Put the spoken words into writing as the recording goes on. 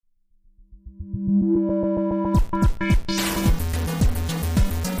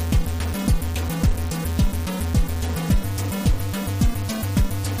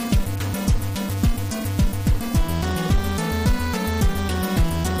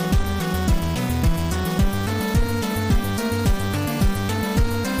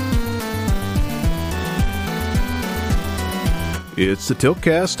It's the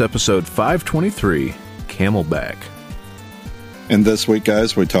Tiltcast, episode 523, Camelback. And this week,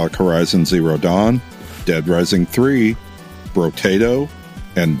 guys, we talk Horizon Zero Dawn, Dead Rising 3, Brotato,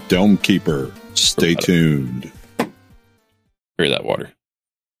 and Dome Keeper. Stay tuned. Hear that water.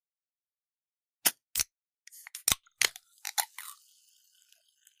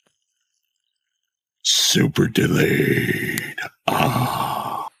 Super delayed.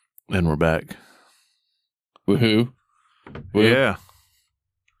 Ah. And we're back. Woohoo. Woo. Yeah.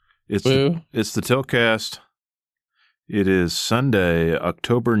 It's the Tiltcast. It is Sunday,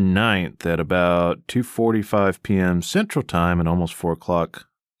 October 9th at about 2:45 p.m. Central Time and almost 4 o'clock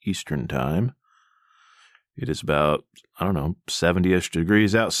Eastern Time. It is about, 70-ish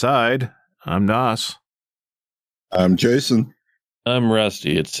degrees outside. I'm Nas. I'm Jason. I'm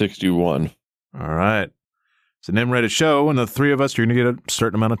Rusty. It's 61. All right. It's an M-rated show, and the three of us are going to get a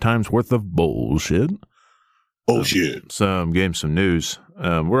certain amount of time's worth of bullshit. Bullshit. Some games, some news.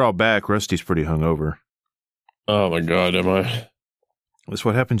 We're all back. Rusty's pretty hungover. Oh my God, am I? That's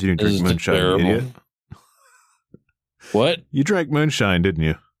what happens when you drink moonshine, you idiot. What? You drank moonshine, didn't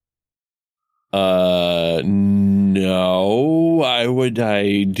you? No.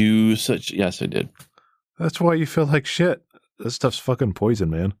 I do such? Yes, I did. That's why you feel like shit. This stuff's fucking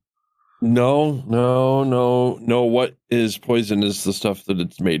poison, man. No. What is poison is the stuff that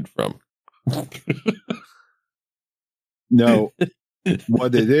it's made from. No,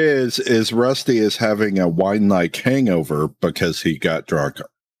 what it is Rusty is having a wine-like hangover because he got drunk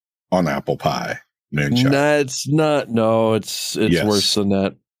on apple pie moonshine. That's not. No, it's Yes. worse than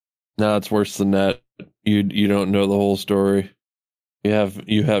that. No, it's worse than that. You don't know the whole story. You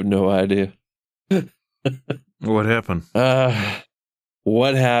have no idea. What happened?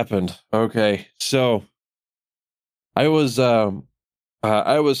 What happened? Okay, so I was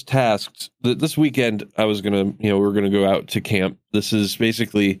tasked that this weekend I was gonna, we're gonna go out to camp. This is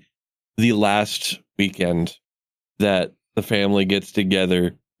basically the last weekend that the family gets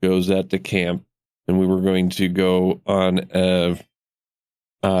together, goes out to camp, and we were going to go on a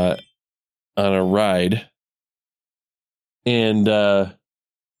ride. And I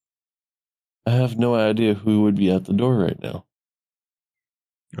have no idea who would be at the door right now.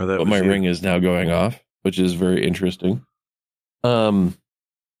 Oh, that But was my you. ring is now going off, which is very interesting. But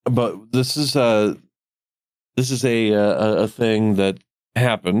this is a thing that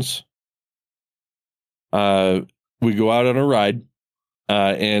happens. We go out on a ride,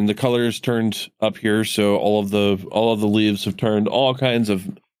 and the colors turned up here, so all of the leaves have turned all kinds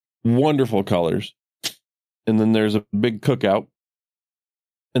of wonderful colors. And then there's a big cookout,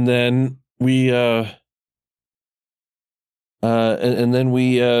 and then we go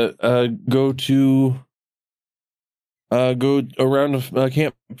around a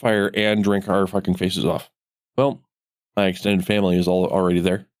campfire and drink our fucking faces off. Well, my extended family is already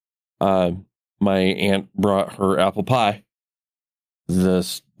there. My aunt brought her apple pie, the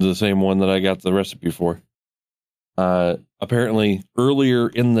same one that I got the recipe for. Apparently, earlier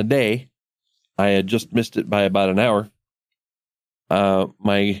in the day, I had just missed it by about an hour.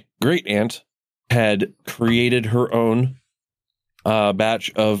 My great aunt had created her own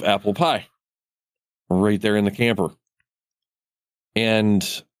batch of apple pie right there in the camper.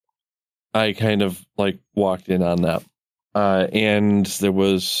 And I kind of walked in on that. And there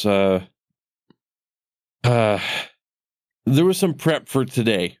was some prep for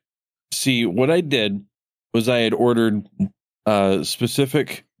today. See, what I did was I had ordered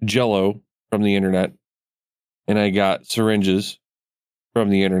specific Jell-O from the internet, and I got syringes from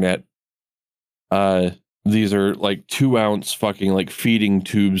the internet. These are 2-ounce fucking feeding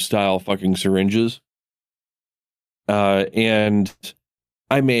tube style fucking syringes. And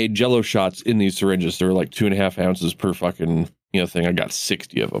I made Jell-O shots in these syringes. They were 2.5 ounces per fucking thing. I got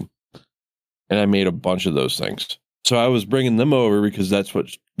 60 of them, and I made a bunch of those things. So I was bringing them over because that's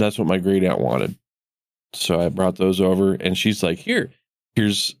what my great aunt wanted. So I brought those over, and she's like, here's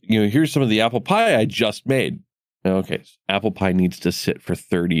some of the apple pie I just made. Okay, apple pie needs to sit for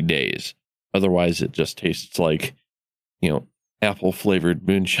 30 days. Otherwise, it just tastes like, apple flavored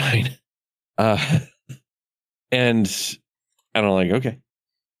moonshine. And I'm okay,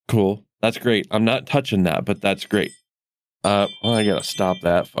 cool. That's great. I'm not touching that, but that's great. I gotta stop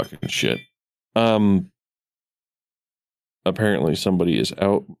that fucking shit. Apparently somebody is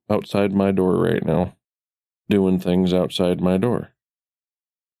outside my door right now, doing things outside my door.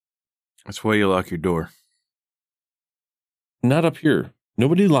 That's why you lock your door. Not up here.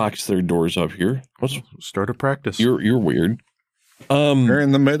 Nobody locks their doors up here. Let's start a practice. You're weird. You're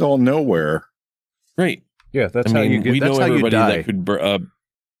in the middle of nowhere. Right. Yeah, that's how you get. We That's know how you everybody die. that could.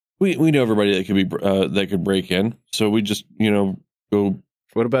 We know everybody that could be that could break in. So we just go.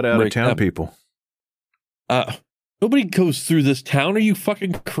 What about out of town people? Nobody goes through this town. Are you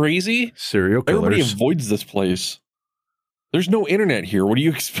fucking crazy? Serial killers. Everybody avoids this place. There's no internet here. What do you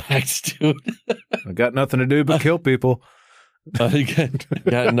expect, dude? I got nothing to do but kill people. Got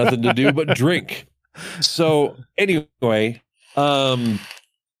nothing to do but drink. So anyway, I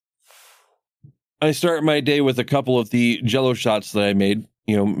start my day with a couple of the Jell-O shots that I made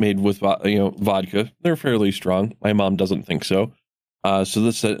with vodka. They're fairly strong. My mom doesn't think so.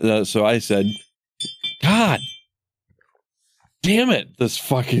 So I said, God damn it, this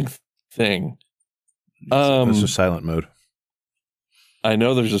fucking thing. This is silent mode. I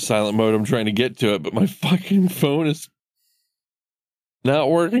know there's a silent mode. I'm trying to get to it, but my fucking phone is not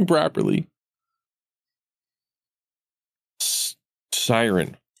working properly.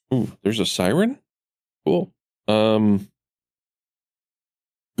 Siren. Ooh, there's a siren? Cool. Go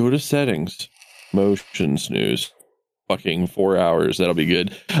to settings. Motion snooze. Fucking 4 hours. That'll be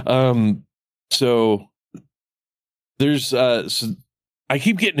good. So there's I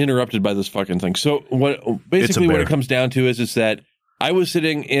keep getting interrupted by this fucking thing. So what it comes down to is that I was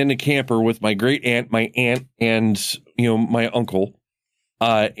sitting in a camper with my great aunt, my aunt, and my uncle,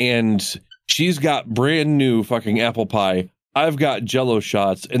 and she's got brand new fucking apple pie. I've got Jell-O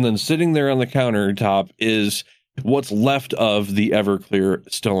shots, and then sitting there on the countertop is what's left of the Everclear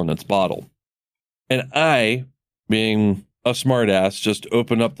still in its bottle. And I, being a smartass, just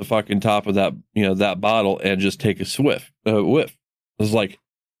open up the fucking top of that that bottle and just take a whiff. I was like,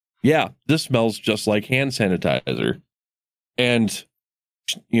 yeah, this smells just like hand sanitizer. And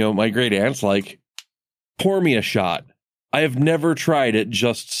my great aunt's like, pour me a shot. I have never tried it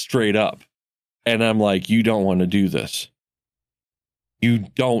just straight up. And I'm like, you don't want to do this. You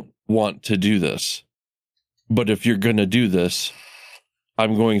don't want to do this. But if you're going to do this,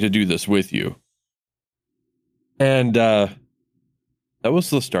 I'm going to do this with you. And that was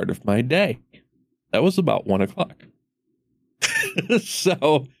the start of my day. That was about 1 o'clock.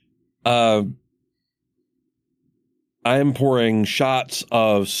 So I'm pouring shots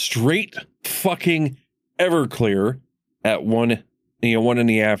of straight fucking Everclear at 1 in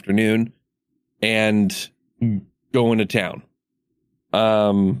the afternoon and going to town.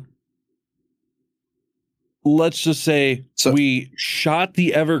 Let's just say we shot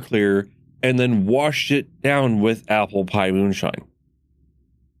the Everclear and then washed it down with apple pie moonshine.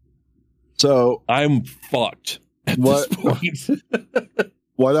 So I'm fucked at this point.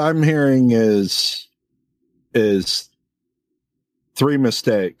 What I'm hearing is 3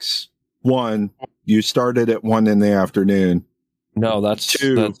 mistakes. 1, you started at 1 in the afternoon. No, that's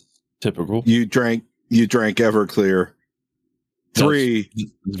 2, that's typical. You drank Everclear. 3,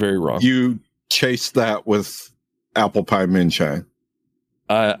 it's very wrong. You chased that with apple pie moonshine.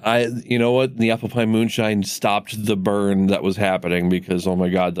 You know what? The apple pie moonshine stopped the burn that was happening because, oh my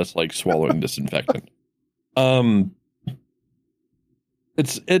God, that's like swallowing disinfectant.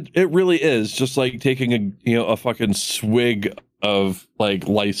 It really is just like taking a fucking swig of like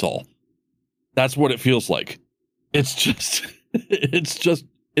Lysol. That's what it feels like. It's just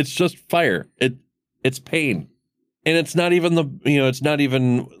fire. It's pain. And it's not even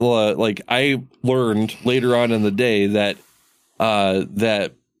like I learned later on in the day that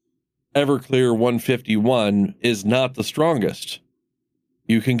that Everclear 151 is not the strongest.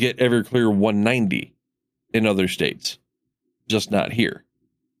 You can get Everclear 190 in other states, just not here.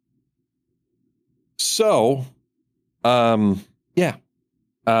 So, yeah.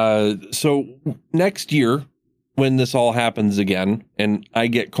 So next year, when this all happens again, and I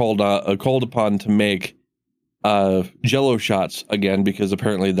get called upon to make Jell-O shots again, because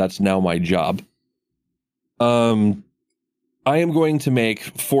apparently that's now my job. I am going to make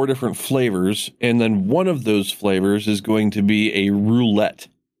 4 different flavors, and then one of those flavors is going to be a roulette.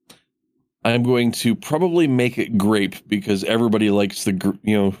 I'm going to probably make it grape because everybody likes the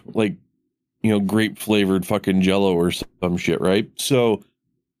grape flavored fucking Jell-O or some shit, right? So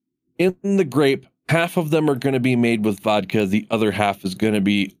in the grape, half of them are going to be made with vodka. The other half is going to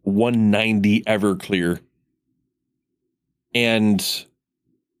be 190 Everclear. And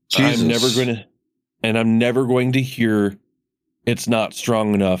Jesus. I'm never going to hear it's not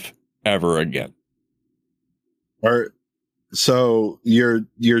strong enough ever again. So you're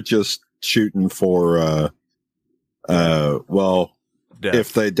just shooting for death.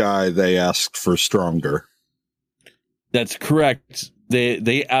 If they die, they ask for stronger. That's correct.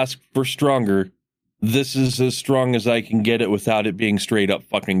 They ask for stronger. This is as strong as I can get it without it being straight up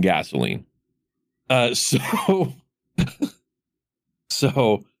fucking gasoline.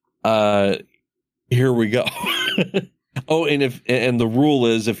 So here we go. Oh, and the rule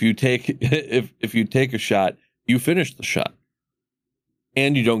is if you take a shot, you finish the shot.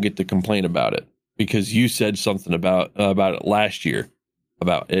 and you don't get to complain about it because you said something about it last year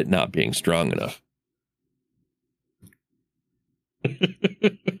about it not being strong enough.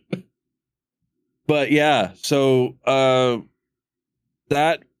 But yeah, so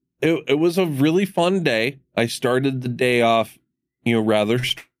that it was a really fun day. I started the day off, rather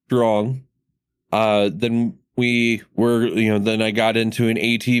strong. Then then I got into an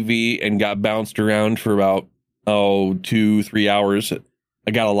ATV and got bounced around for about 2-3 hours.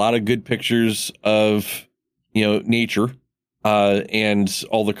 I got a lot of good pictures of nature and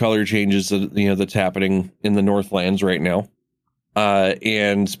all the color changes that that's happening in the Northlands right now.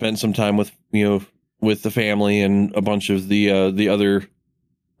 And spent some time with the family and a bunch of the other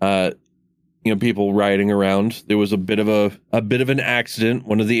people riding around. There was a bit of an accident.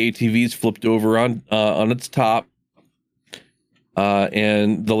 One of the ATVs flipped over on its top,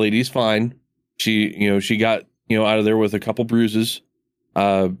 and the lady's fine. She got out of there with a couple bruises,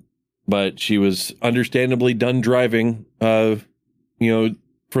 but she was understandably done driving for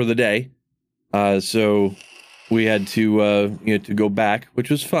the day. So we had to go back, which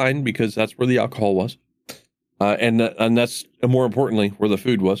was fine because that's where the alcohol was, and that's more importantly where the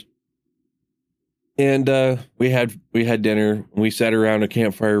food was. And we had dinner. We sat around a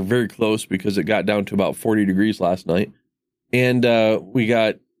campfire very close because it got down to about 40 degrees last night, and we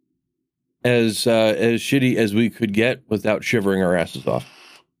got as shitty as we could get without shivering our asses off.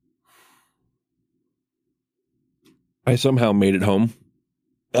 I somehow made it home,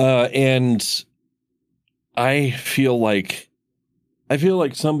 and I feel like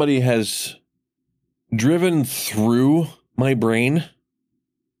somebody has driven through my brain,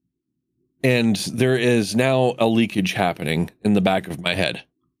 and there is now a leakage happening in the back of my head.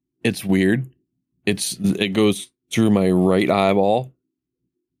 It's weird. It goes through my right eyeball,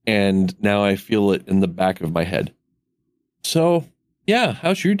 and now I feel it in the back of my head. So, yeah,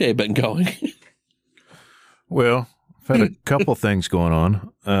 how's your day been going? Well, I've had a couple things going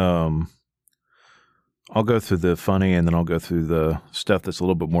on. I'll go through the funny and then I'll go through the stuff that's a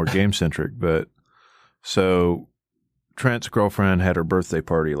little bit more game-centric. But so Trent's girlfriend had her birthday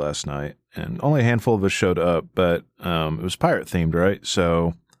party last night, and only a handful of us showed up, but it was pirate-themed, right?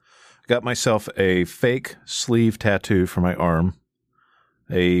 So I got myself a fake sleeve tattoo for my arm,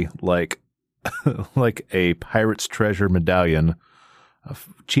 like a pirate's treasure medallion, a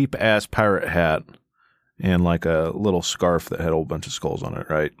cheap-ass pirate hat, and like a little scarf that had a whole bunch of skulls on it,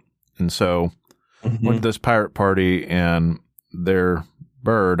 right? And so went to this pirate party, and their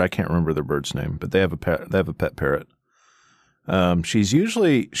bird, I can't remember their bird's name, but they have a pet parrot. She's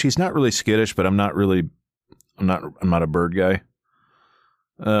not really skittish, but I'm not a bird guy.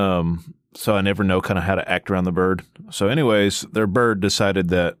 So I never know kind of how to act around the bird. So anyways, their bird decided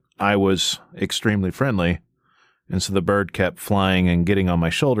that I was extremely friendly, and so the bird kept flying and getting on my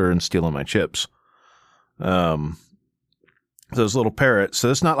shoulder and stealing my chips. Those little parrots. So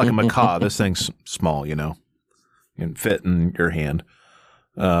it's not like a macaw. This thing's small, and fit in your hand.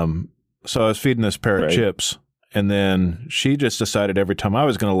 So I was feeding this parrot chips, and then she just decided every time I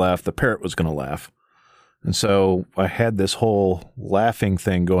was going to laugh, the parrot was going to laugh. And so I had this whole laughing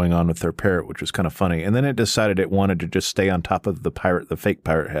thing going on with their parrot, which was kind of funny. And then it decided it wanted to just stay on top of the fake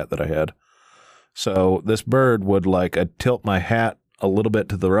pirate hat that I had. So this bird would I'd tilt my hat a little bit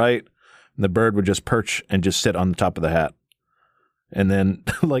to the right, and the bird would just perch and just sit on the top of the hat. And then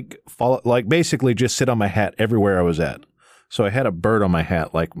basically just sit on my hat everywhere I was at. So I had a bird on my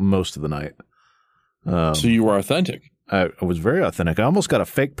hat most of the night. So you were authentic. I was very authentic. I almost got a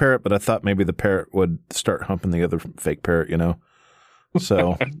fake parrot, but I thought maybe the parrot would start humping the other fake parrot,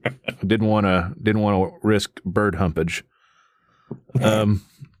 So I didn't want to risk bird humpage.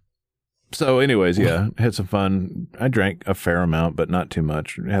 So anyways, yeah, had some fun. I drank a fair amount, but not too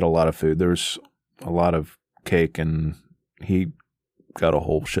much. Had a lot of food. There was a lot of cake, and he got a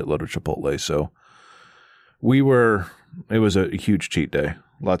whole shitload of Chipotle. So it was a huge cheat day.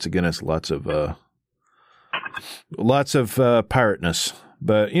 Lots of Guinness, lots of pirateness.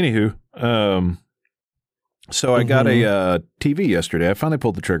 But anywho, so I got a TV yesterday. I finally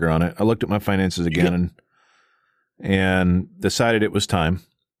pulled the trigger on it. I looked at my finances again and decided it was time.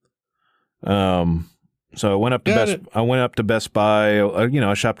 So I went up to Best Buy.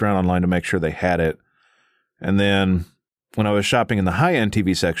 I shopped around online to make sure they had it. And then when I was shopping in the high-end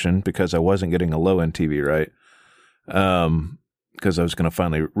TV section, because I wasn't getting a low-end TV, right? Because I was going to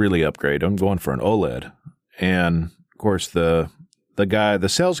finally really upgrade. I'm going for an OLED. And of course, the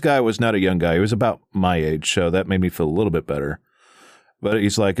sales guy was not a young guy. He was about my age, so that made me feel a little bit better. But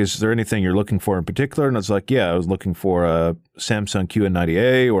he's like, "Is there anything you're looking for in particular?" And I was like, "Yeah, I was looking for a Samsung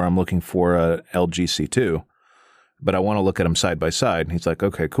QN90A, or I'm looking for a LG C2." but I want to look at them side by side. And he's like,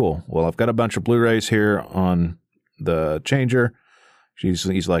 okay, cool. Well, I've got a bunch of Blu-rays here on the changer.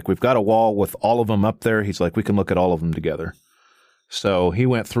 He's like, we've got a wall with all of them up there. He's like, we can look at all of them together. So he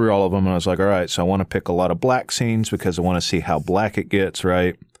went through all of them, and I was like, all right, so I want to pick a lot of black scenes because I want to see how black it gets,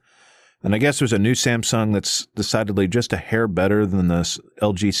 right? And I guess there's a new Samsung that's decidedly just a hair better than this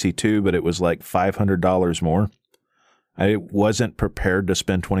LG C2, but it was like $500 more. I wasn't prepared to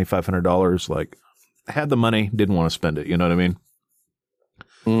spend $2,500. Like, I had the money, didn't want to spend it. You know what I mean?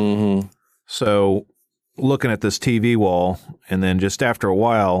 Mm-hmm. So looking at this TV wall, and then just after a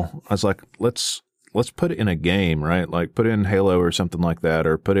while, I was like, let's put it in a game, right? Like put in Halo or something like that,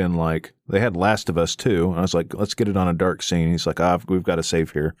 or put in like, they had Last of Us 2. And I was like, let's get it on a dark scene. He's like, we've got a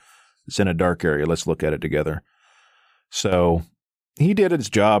save here. It's in a dark area. Let's look at it together. So he did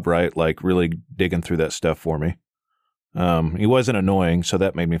his job, right? Like really digging through that stuff for me. He wasn't annoying, so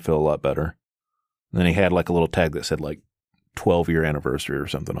that made me feel a lot better. And then he had like a little tag that said like 12-year anniversary or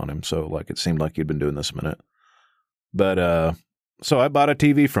something on him. So like it seemed like he'd been doing this a minute. But so I bought a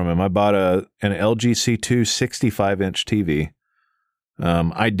TV from him. I bought an LG C2 65-inch TV.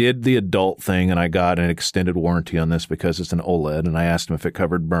 I did the adult thing, and I got an extended warranty on this because it's an OLED, and I asked him if it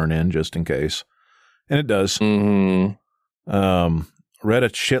covered burn-in just in case. And it does. Mm-hmm. Read a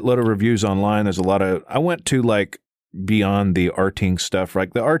shitload of reviews online. There's a lot of... I went to, like, beyond the Arting stuff.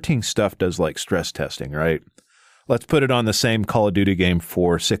 Like, the Arting stuff does, like, stress testing, right? Let's put it on the same Call of Duty game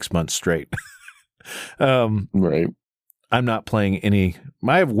for 6 months straight. Right. I'm not playing any...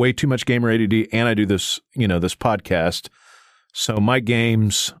 I have way too much gamer ADD, and I do this, this podcast... So my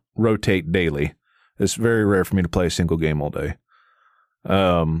games rotate daily. It's very rare for me to play a single game all day.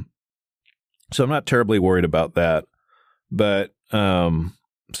 So I'm not terribly worried about that. But so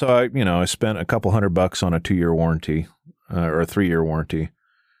I spent a couple $100 on a 2-year warranty or a 3-year warranty.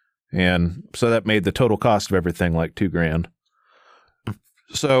 And so that made the total cost of everything like $2,000.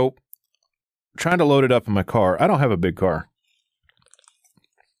 So trying to load it up in my car. I don't have a big car.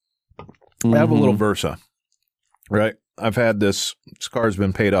 I have a little Versa, right? I've had this car's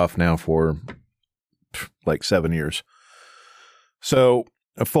been paid off now for like 7 years. So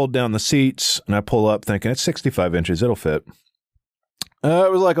I fold down the seats and I pull up thinking it's 65 inches. It'll fit.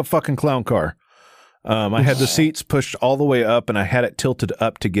 It was like a fucking clown car. I had the seats pushed all the way up and I had it tilted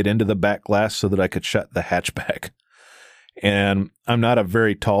up to get into the back glass so that I could shut the hatchback. And I'm not a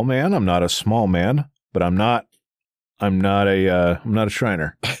very tall man. I'm not a small man, but I'm not a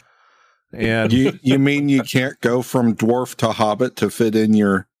Shriner. And you mean you can't go from dwarf to hobbit to fit in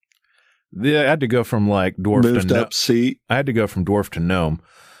your? Yeah, I had to go from like dwarf moved to up seat. I had to go from dwarf to gnome,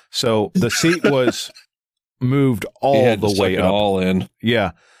 so the seat was moved all the way up. All in.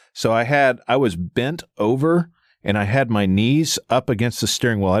 Yeah, so I was bent over and I had my knees up against the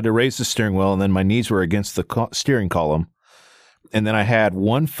steering wheel. I had to raise the steering wheel, and then my knees were against the steering column. And then I had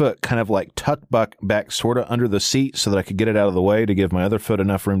one foot kind of like tucked back sort of under the seat so that I could get it out of the way to give my other foot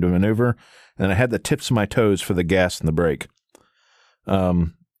enough room to maneuver. And I had the tips of my toes for the gas and the brake.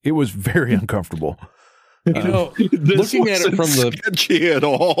 It was very uncomfortable. Looking at it from the sketchy at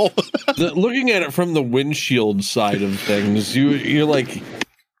all. Looking at it from the windshield side of things, you're like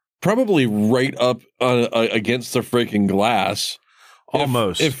probably right up against the freaking glass.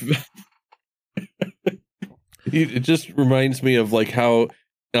 Almost. It just reminds me of like how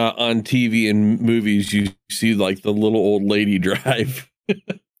on TV and movies you see like the little old lady drive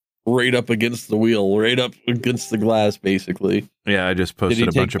right up against the wheel, right up against the glass, basically. Yeah, I just posted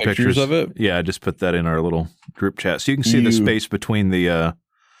a bunch of pictures of it. Yeah, I just put that in our little group chat, so you can see the space between the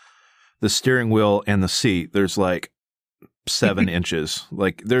steering wheel and the seat. There's like 7 inches.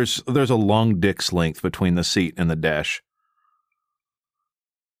 Like there's a long dick's length between the seat and the dash.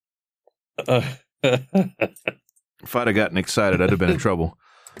 If I'd have gotten excited, I'd have been in trouble.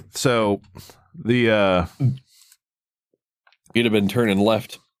 So you'd have been turning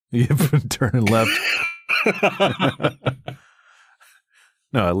left. You'd have been turning left.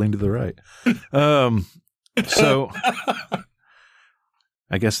 No, I leaned to the right. So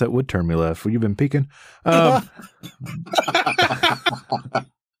I guess that would turn me left. Well, you've been peeking. But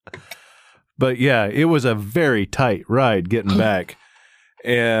yeah, it was a very tight ride getting back.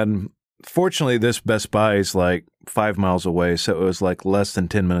 And fortunately, this Best Buy is like 5 miles away, so it was like less than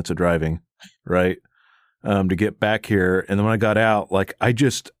 10 minutes of driving, right, to get back here. And then when I got out, like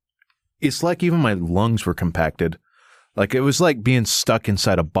it's like even my lungs were compacted. Like it was like being stuck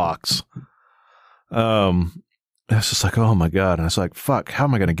inside a box. I was just like, oh my God. And I was like, fuck, how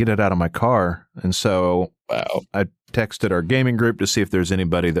am I going to get it out of my car? And so I texted our gaming group to see if there's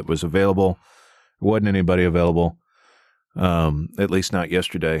anybody that was available. There wasn't anybody available. At least not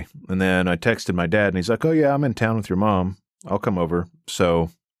yesterday. And then I texted my dad, and he's like, "Oh yeah, I'm in town with your mom. I'll come over." So,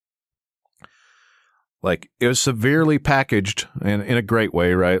 like, it was severely packaged and in a great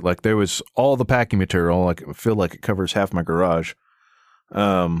way, right? Like, there was all the packing material. Like, I feel like it covers half my garage.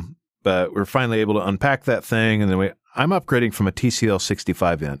 But we're finally able to unpack that thing, and then I'm upgrading from a TCL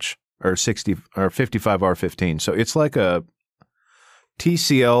 65-inch or 55R15. So it's like a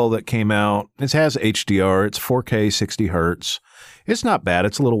TCL that came out. It has HDR. It's 4K, 60 hertz. It's not bad.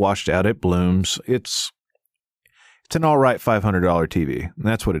 It's a little washed out. It blooms. It's an all right $500 TV. And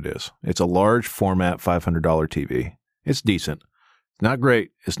that's what it is. It's a large format $500 TV. It's decent. Not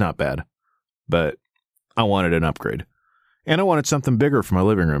great. It's not bad. But I wanted an upgrade. And I wanted something bigger for my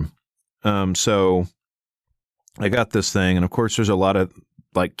living room. So I got this thing. And of course, there's a lot of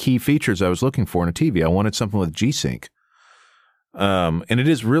like key features I was looking for in a TV. I wanted something with G-Sync. And it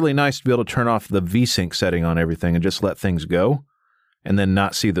is really nice to be able to turn off the V-Sync setting on everything and just let things go and then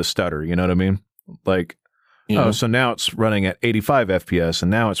not see the stutter. You know what I mean? Like, so now it's running at 85 FPS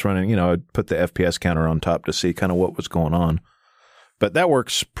and now it's running, I put the FPS counter on top to see kind of what was going on. But that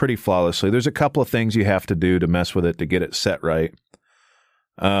works pretty flawlessly. There's a couple of things you have to do to mess with it to get it set right.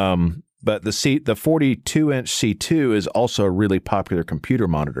 But the 42-inch C2 is also a really popular computer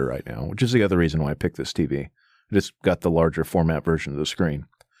monitor right now, which is the other reason why I picked this TV. It just got the larger format version of the screen.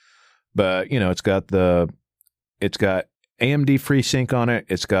 But, it's got AMD FreeSync on it.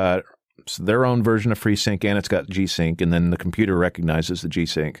 It's got their own version of FreeSync, and it's got G-Sync, and then the computer recognizes the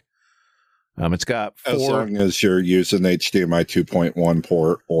G-Sync. It's got 4... As long as you're using HDMI 2.1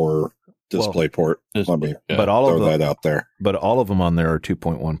 port or display port. Let me throw that out there. But all of them on there are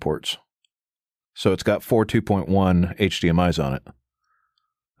 2.1 ports. So it's got 4 2.1 HDMIs on it.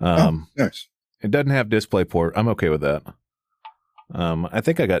 Nice. It doesn't have DisplayPort. I'm okay with that. I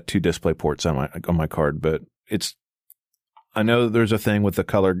think I got 2 DisplayPorts on my card, but I know there's a thing with the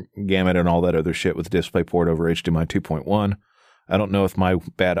color gamut and all that other shit with DisplayPort over HDMI 2.1. I don't know if my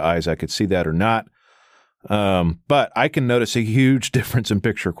bad eyes I could see that or not. But I can notice a huge difference in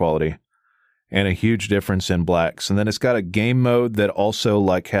picture quality and a huge difference in blacks. And then it's got a game mode that also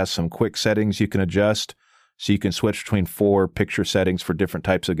like has some quick settings you can adjust. So you can switch between 4 picture settings for different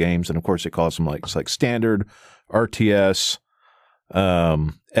types of games. And of course it calls them like standard, RTS,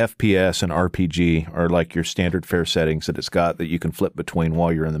 FPS, and RPG are like your standard fare settings that it's got that you can flip between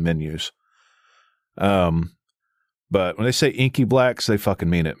while you're in the menus. But when they say inky blacks, they fucking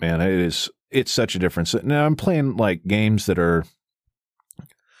mean it, man. It's such a difference. Now I'm playing like games that are,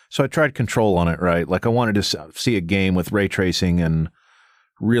 so I tried Control on it, right? Like I wanted to see a game with ray tracing and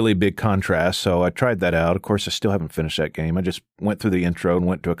really big contrast. So I tried that out. Of course, I still haven't finished that game. I just went through the intro and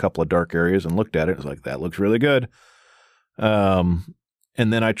went to a couple of dark areas and looked at it. I was like, that looks really good. And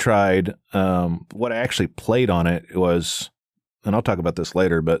then I tried, what I actually played on it was, and I'll talk about this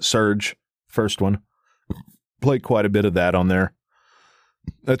later, but Surge, first one, played quite a bit of that on there.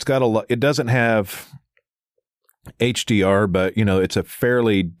 It's got a lot, it doesn't have HDR, but it's a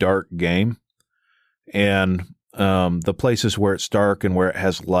fairly dark game. And the places where it's dark and where it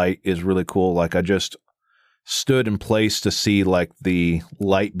has light is really cool. Like I just stood in place to see like the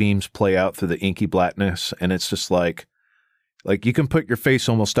light beams play out through the inky blackness. And it's just like you can put your face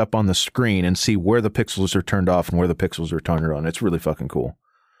almost up on the screen and see where the pixels are turned off and where the pixels are turned on. It's really fucking cool.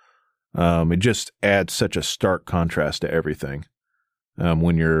 It just adds such a stark contrast to everything.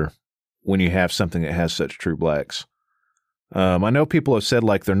 When you have something that has such true blacks. I know people have said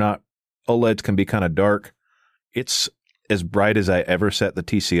like OLEDs can be kind of dark. It's as bright as I ever set the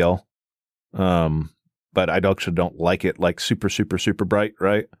TCL. But I actually don't like it like super, super, super bright,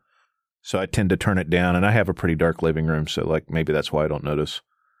 right? So I tend to turn it down, and I have a pretty dark living room, so like maybe that's why I don't notice.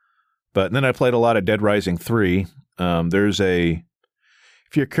 But then I played a lot of Dead Rising 3. If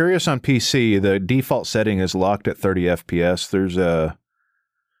you're curious on PC, the default setting is locked at 30 FPS.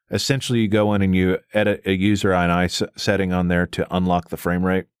 Essentially you go in and you edit a user INI setting on there to unlock the frame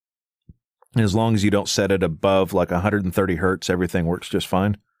rate. And as long as you don't set it above like 130 hertz, everything works just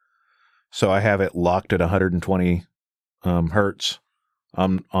fine. So I have it locked at 120 hertz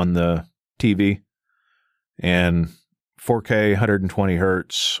on the TV, and 4K 120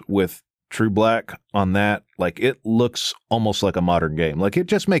 hertz with true black on that. Like it looks almost like a modern game. Like it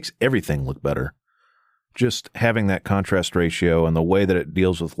just makes everything look better. Just having that contrast ratio and the way that it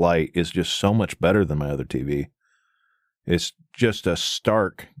deals with light is just so much better than my other TV. It's just a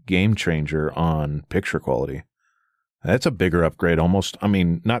stark game changer on picture quality. That's a bigger upgrade almost. I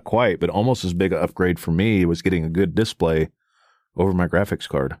mean, not quite, but almost as big an upgrade for me was getting a good display over my graphics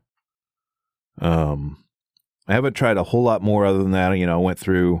card. I haven't tried a whole lot more other than that. I went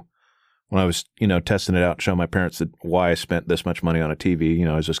through when I was, testing it out, showing my parents why I spent this much money on a TV.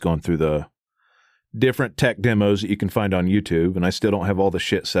 I was just going through the different tech demos that you can find on YouTube, and I still don't have all the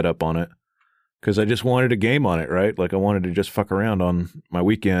shit set up on it because I just wanted a game on it, right? Like I wanted to just fuck around on my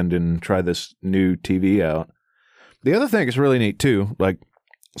weekend and try this new TV out. The other thing is really neat too.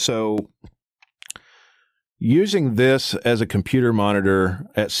 So using this as a computer monitor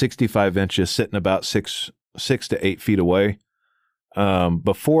at 65 inches, sitting about 6 to 8 feet away.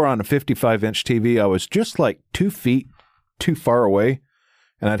 Before on a 55-inch TV, I was just like 2 feet too far away,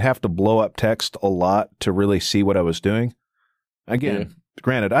 and I'd have to blow up text a lot to really see what I was doing. Again,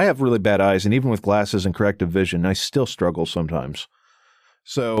 Granted, I have really bad eyes, and even with glasses and corrective vision, I still struggle sometimes.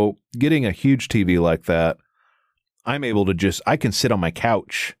 So getting a huge TV like that, I'm able to I can sit on my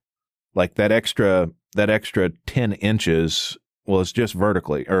couch, like that extra 10 inches. Well, it's just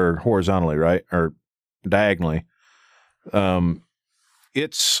vertically or horizontally, right? Or diagonally.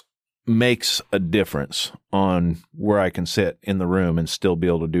 It's makes a difference on where I can sit in the room and still be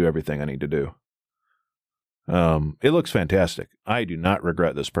able to do everything I need to do. It looks fantastic. I do not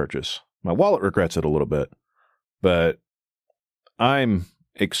regret this purchase. My wallet regrets it a little bit, but I'm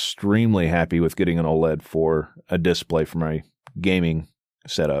extremely happy with getting an OLED for a display for my gaming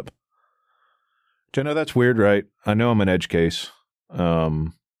setup. I know that's weird, right? I know I'm an edge case.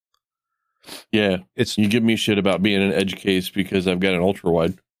 Yeah, you give me shit about being an edge case because I've got an ultra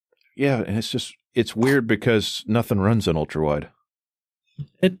wide. Yeah, and it's weird because nothing runs an ultra wide.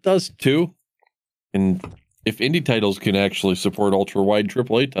 It does too. And if indie titles can actually support ultra wide,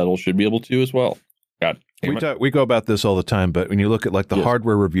 AAA titles should be able to as well. God, we go about this all the time, but when you look at like the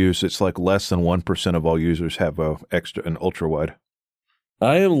hardware reviews, it's like less than 1% of all users have an ultra wide.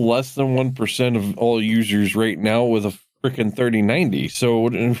 I am less than 1% of all users right now with a freaking 3090. So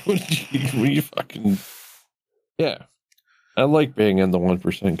what you fucking... Yeah. I like being in the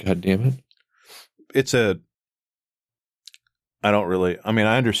 1%, God damn it.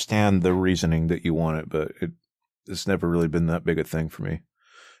 I understand the reasoning that you want it, but it's never really been that big a thing for me.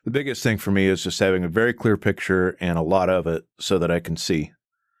 The biggest thing for me is just having a very clear picture and a lot of it so that I can see.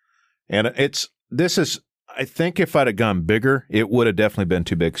 And I think if I'd have gone bigger, it would have definitely been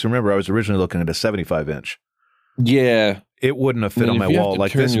too big. So remember, I was originally looking at a 75-inch. Yeah. It wouldn't have fit on my wall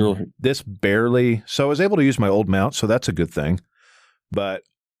like this. This barely. So I was able to use my old mount, so that's a good thing. But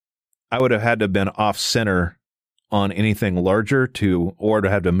I would have had to have been off center on anything larger or to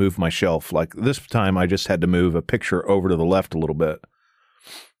have to move my shelf. Like this time, I just had to move a picture over to the left a little bit.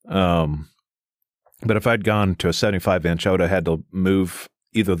 But if I'd gone to a 75-inch, I would have had to move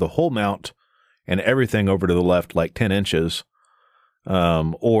either the whole mount and everything over to the left like 10 inches,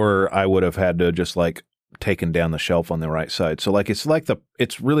 or I would have had to just like taken down the shelf on the right side. So like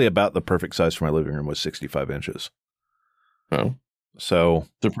it's really about the perfect size for my living room was 65 inches. Oh, so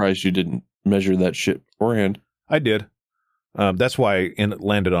surprised you didn't measure that shit beforehand. I did. That's why I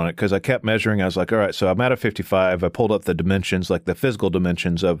landed on it because I kept measuring. I was like, all right, so I'm at a 55. I pulled up the dimensions, like the physical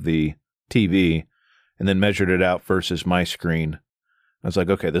dimensions of the TV, and then measured it out versus my screen. I was like,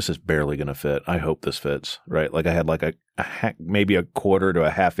 okay, this is barely going to fit. I hope this fits, right? Like I had like maybe a quarter to a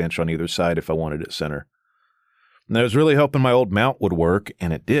half inch on either side if I wanted it center. And I was really hoping my old mount would work,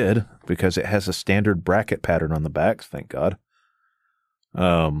 and it did because it has a standard bracket pattern on the back, thank God.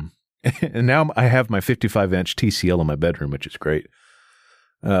 And now I have my 55-inch TCL in my bedroom, which is great.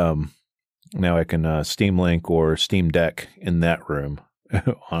 Now I can Steam Link or Steam Deck in that room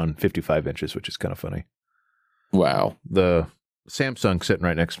on 55 inches, which is kind of funny. Wow. The Samsung sitting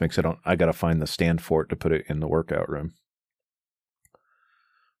right next to me because I got to find the stand for it to put it in the workout room.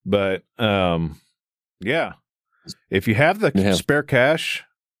 But yeah, if you have the spare cash,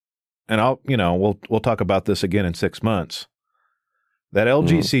 and we'll talk about this again in 6 months. That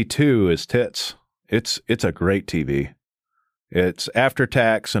LG C2 is tits. It's a great TV. It's after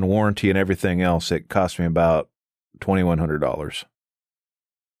tax and warranty and everything else. It cost me about $2,100.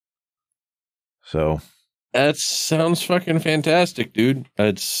 So that sounds fucking fantastic, dude.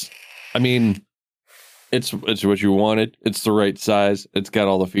 It's what you wanted. It's the right size. It's got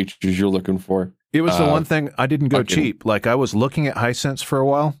all the features you're looking for. It was the one thing I didn't go cheap. Like I was looking at Hisense for a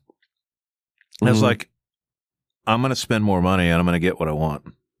while. I was like, I'm going to spend more money and I'm going to get what I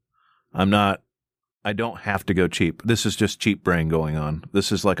want. I don't have to go cheap. This is just cheap brain going on.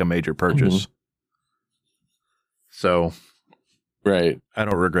 This is like a major purchase. So, right. I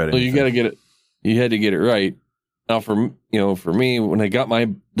don't regret it. Well, you got to get it. You had to get it right. Now for me, when I got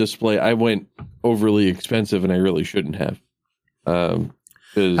my display, I went overly expensive and I really shouldn't have. How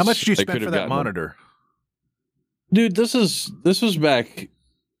much did you spend for that monitor? Dude, this was back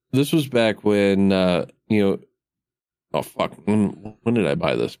when, oh fuck, when did I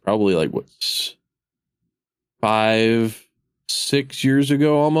buy this? Probably like 5-6 years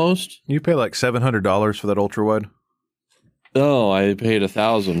ago almost. You pay like $700 for that ultra wide? Oh, I paid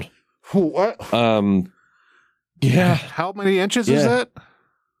 $1,000. What? Yeah. How many inches is that?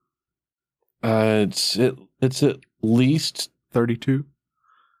 It's at least 32.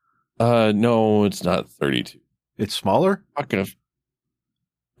 No, it's not 32. It's smaller?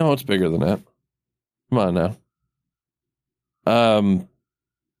 No, it's bigger than that. Come on now.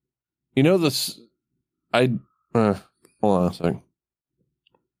 You know this. Hold on a second.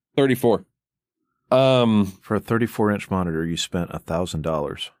 34. For a 34-inch monitor, you spent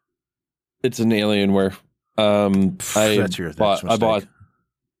 $1,000. It's an Alienware. That's your mistake. I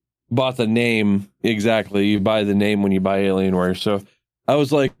bought the name. Exactly. You buy the name when you buy Alienware. So I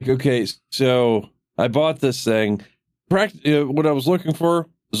was like, okay, so I bought this thing. What I was looking for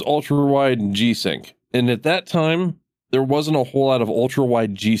was ultra wide and G-Sync. And at that time, there wasn't a whole lot of ultra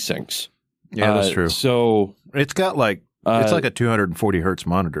wide G-Syncs. Yeah, that's true. So it's got like, it's like a 240 hertz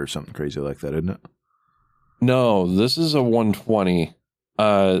monitor or something crazy like that, isn't it? No, this is a 120.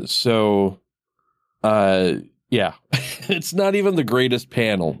 Yeah, it's not even the greatest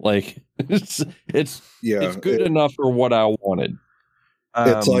panel. Like it's good enough for what I wanted.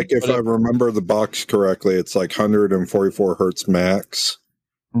 It's like, if I remember the box correctly, it's like 144 hertz max.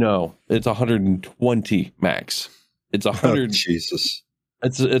 No, it's 120 max. It's 100. Oh, Jesus.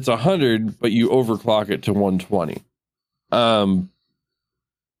 It's 100, but you overclock it to 120.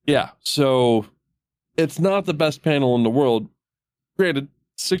 Yeah, so it's not the best panel in the world. Granted,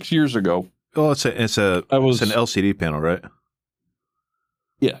 6 years ago. Oh, it's an LCD panel, right?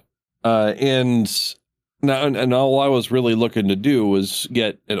 Yeah, and all I was really looking to do was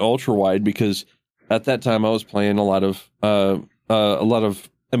get an ultra wide, because at that time I was playing a lot of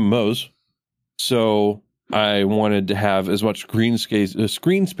MMOs, so I wanted to have as much screen space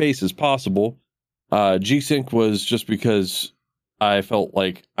as possible. G-Sync was just because I felt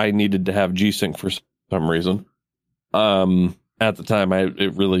like I needed to have G-Sync for some reason. At the time,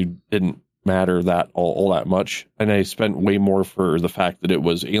 it really didn't matter that all that much, and I spent way more for the fact that it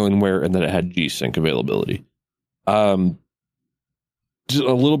was Alienware and that it had G-Sync availability. Just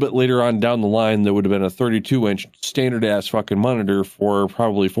a little bit later on down the line, there would have been a 32-inch standard ass fucking monitor for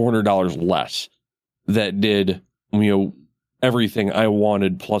probably $400 less that did, everything I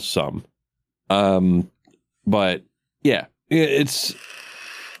wanted plus some. But yeah, it's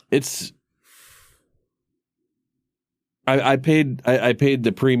I paid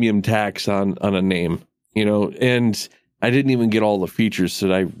the premium tax on a name, and I didn't even get all the features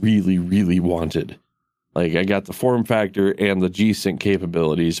that I really, really wanted. Like, I got the form factor and the G-Sync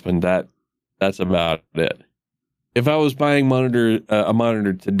capabilities, but that's about it. If I was buying a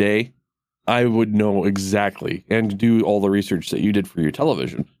monitor today, I would know exactly, and do all the research that you did for your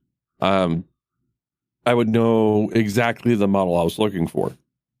television. I would know exactly the model I was looking for.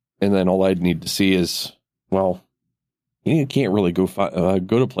 And then all I'd need to see is, well, you can't really go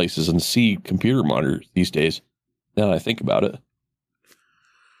to places and see computer monitors these days, now that I think about it.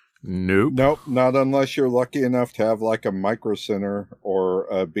 Nope, not unless you're lucky enough to have like a Micro Center or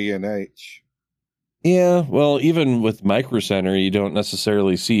a B&H. Yeah, well, even with Micro Center, you don't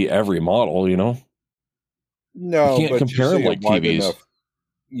necessarily see every model, No, you can't compare them like TVs. Enough.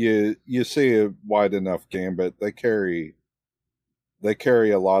 You see a wide enough gambit. They carry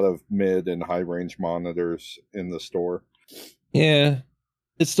a lot of mid and high range monitors in the store. Yeah,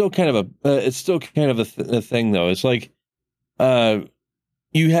 it's still kind of a thing though. It's like,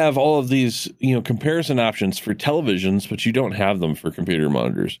 you have all of these, comparison options for televisions, but you don't have them for computer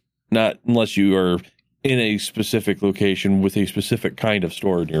monitors. Not unless you are in a specific location with a specific kind of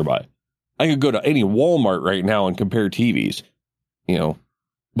store nearby. I could go to any Walmart right now and compare TVs,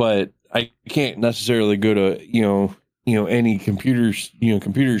 but I can't necessarily go to, any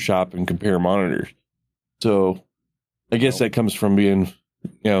computer shop and compare monitors. So I guess that comes from being,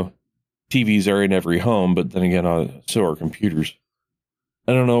 TVs are in every home, but then again, so are computers.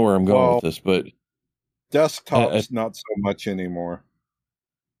 I don't know where I'm going with this, but desktops not so much anymore.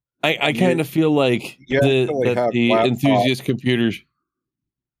 I kind of feel like the enthusiast computers,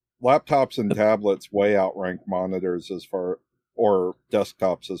 laptops and tablets way outrank monitors or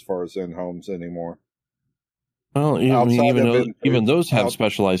desktops as far as in homes anymore. Well, even those have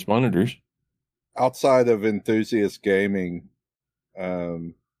specialized monitors. Outside of enthusiast gaming,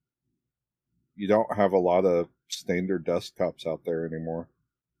 you don't have a lot of standard desktops out there anymore.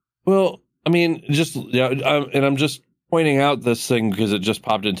 Well, I mean, and I'm just pointing out this thing because it just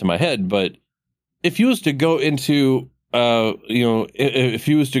popped into my head. But if you was to go into if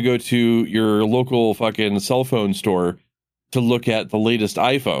you was to go to your local fucking cell phone store to look at the latest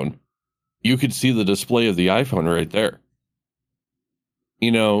iPhone, you could see the display of the iPhone right there.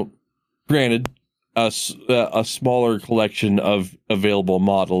 Granted, a smaller collection of available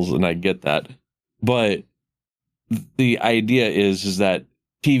models, and I get that, but the idea is that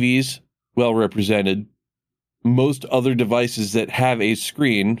TVs well represented. Most other devices that have a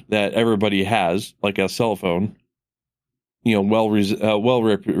screen that everybody has, like a cell phone,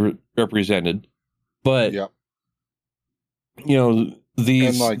 represented. But yep.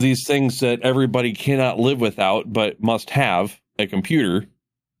 These things that everybody cannot live without, but must have a computer.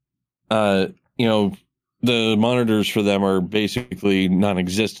 The monitors for them are basically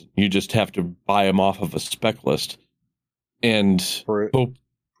non-existent. You just have to buy them off of a spec list and hope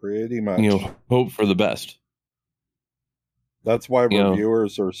pretty much hope for the best. That's why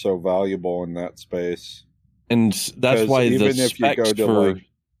reviewers are so valuable in that space. And that's why the specs for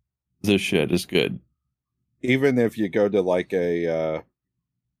this shit is good. Even if you go to like a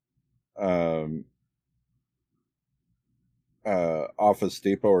Office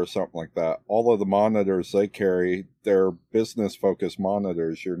Depot or something like that, all of the monitors they carry, they're business-focused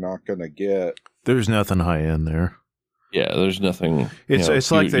monitors. You're not going to get... There's nothing high-end there. Yeah, there's nothing.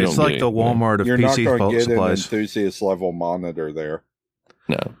 It's like the Walmart of You're PC not going to get supplies. an enthusiast level monitor there.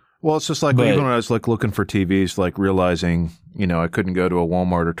 No. Well, it's just like even when I was like looking for TVs, like realizing I couldn't go to a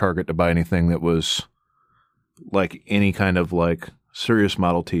Walmart or Target to buy anything that was like any kind of like serious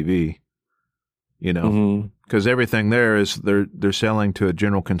model TV. Because everything there is they're selling to a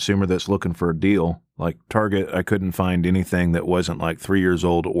general consumer that's looking for a deal. Like Target, I couldn't find anything that wasn't like 3 years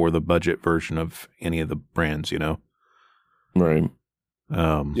old or the budget version of any of the brands. Right.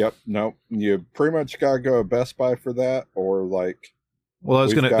 Yep. No, you pretty much got to go to Best Buy for that, or like. Well,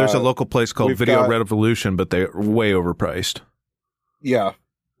 there's a local place called Video Revolution, but they're way overpriced. Yeah.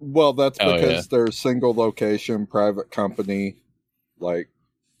 Well, that's because they're a single location, private company, like.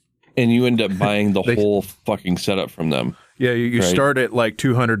 And you end up buying the whole fucking setup from them. Yeah, you start at like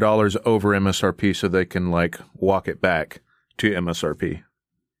 $200 over MSRP, so they can like walk it back to MSRP.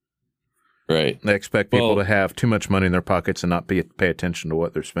 Right. They expect people to have too much money in their pockets and not pay attention to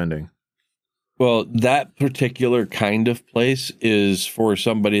what they're spending. Well, that particular kind of place is for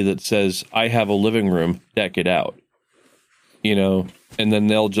somebody that says, I have a living room, deck it out. And then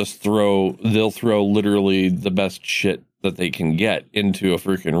they'll throw literally the best shit that they can get into a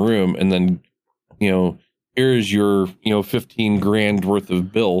freaking room. And then, here's your, $15,000 worth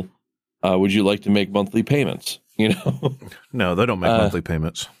of bill. Would you like to make monthly payments? No, they don't make monthly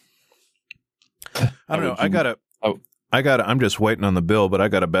payments. I don't know. I'm just waiting on the bill, but I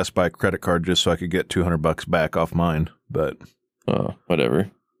got a Best Buy credit card just so I could get $200 back off mine. But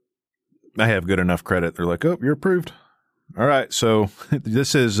whatever. I have good enough credit. They're like, oh, you're approved. All right. So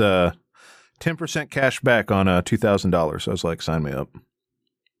this is 10% cash back on $2,000. So I was like, sign me up.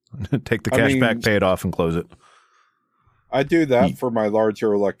 Take the cash back, pay it off, and close it. I do that for my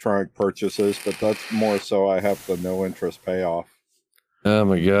larger electronic purchases, but that's more so I have the no interest payoff. Oh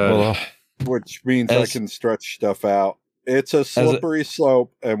my God. Which means I can stretch stuff out. It's a slippery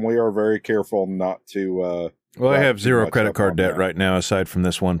slope, and we are very careful not to... I have zero credit card debt right now, aside from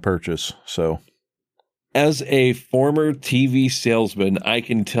this one purchase, so... As a former TV salesman, I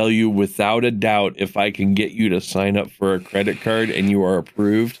can tell you without a doubt, if I can get you to sign up for a credit card and you are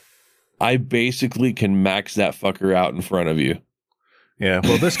approved, I basically can max that fucker out in front of you. Yeah,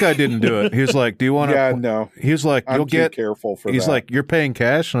 well, this guy didn't do it. He was like, do you want to... Yeah, no. He was like, you'll get... careful for He's that. like, you're paying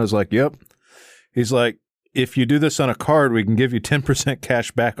cash? And I was like, yep. He's like, if you do this on a card, we can give you 10%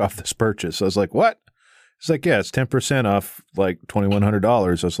 cash back off this purchase. I was like, what? He's like, yeah, it's 10% off like $2,100.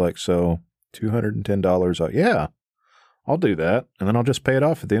 I was like, so $210. Yeah, I'll do that. And then I'll just pay it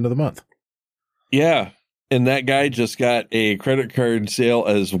off at the end of the month. Yeah. And that guy just got a credit card sale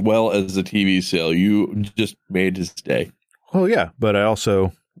as well as a TV sale. You just made his day. Well, yeah, but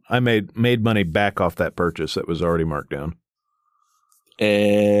I made money back off that purchase that was already marked down.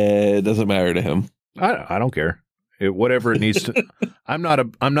 It doesn't matter to him. I don't care. Whatever it needs to. I'm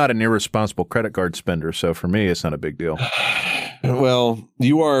not an irresponsible credit card spender, so for me, it's not a big deal. Well,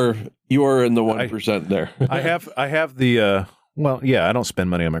 you are in the 1% there. I have the. Well, yeah, I don't spend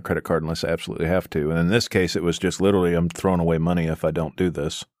money on my credit card unless I absolutely have to. And in this case, it was just literally I'm throwing away money if I don't do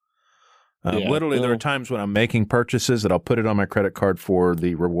this. There are times when I'm making purchases that I'll put it on my credit card for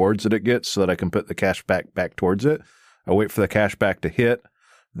the rewards that it gets so that I can put the cash back towards it. I wait for the cash back to hit,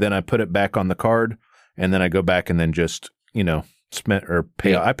 then I put it back on the card, and then I go back and then just, spend or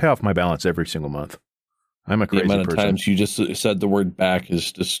pay. I pay off my balance every single month. I'm a crazy person. The amount of times you just said the word back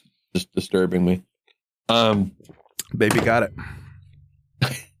is just disturbing me. Baby got it.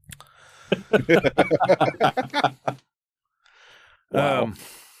 Wow.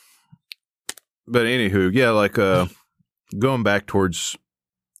 But anywho, yeah, like going back towards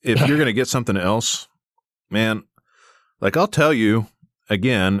if you're going to get something else, man, like I'll tell you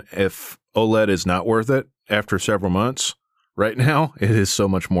again, if OLED is not worth it after several months, right now it is so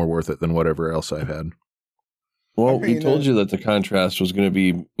much more worth it than whatever else I've had. Well, we told you that the contrast was going to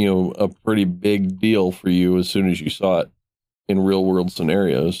be, a pretty big deal for you as soon as you saw it in real world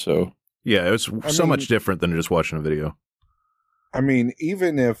scenarios. So yeah, it's so much different than just watching a video. I mean,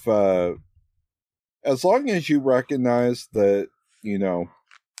 even if, as long as you recognize that,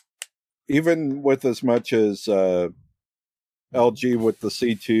 even with as much as LG with the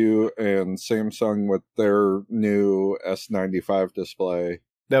C2 and Samsung with their new S95 display.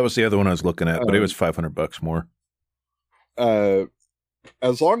 That was the other one I was looking at, but it was $500 more.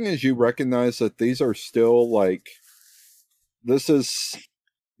 As long as you recognize that these are still like, this is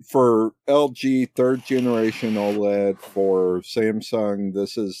for LG 3rd generation OLED, for Samsung,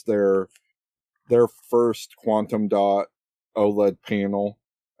 this is their first quantum dot OLED panel.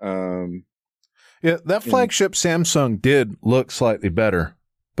 Yeah, that flagship Samsung did look slightly better,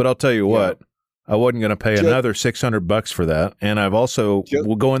 but I'll tell you what, I wasn't going to pay another $600 for that. And I've also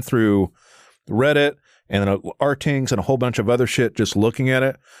going through Reddit and Artings and a whole bunch of other shit, just looking at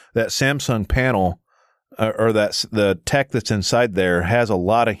it. That Samsung panel or the tech that's inside there has a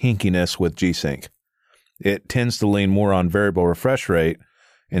lot of hinkiness with G-Sync. It tends to lean more on variable refresh rate.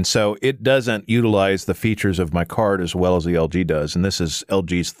 And so it doesn't utilize the features of my card as well as the LG does. And this is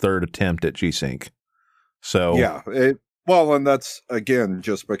LG's 3rd attempt at G-Sync. So yeah, and that's, again,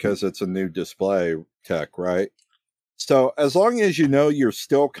 just because it's a new display tech, right? So as long as you're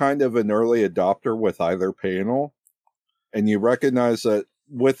still kind of an early adopter with either panel, and you recognize that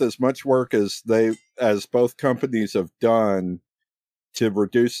with as much work as both companies have done to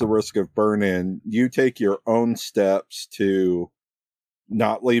reduce the risk of burn-in, you take your own steps to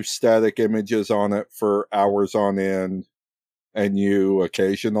not leave static images on it for hours on end, and you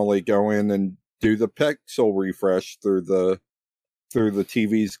occasionally go in and do the pixel refresh through the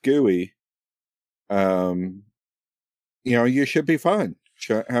TV's GUI, you should be fine.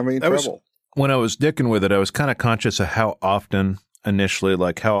 Shouldn't have any trouble. When I was dicking with it, I was kind of conscious of how often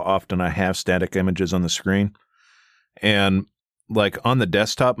I have static images on the screen. And like on the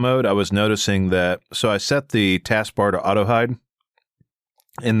desktop mode, I was noticing that, so I set the taskbar to auto hide.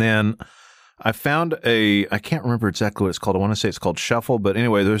 And then I found I can't remember exactly what it's called. I want to say it's called Shuffle. But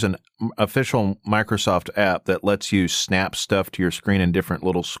anyway, there's an official Microsoft app that lets you snap stuff to your screen in different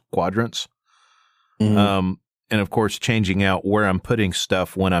little quadrants. Mm-hmm. And of course, changing out where I'm putting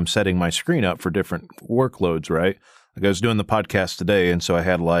stuff when I'm setting my screen up for different workloads, right? Like I was doing the podcast today, and so I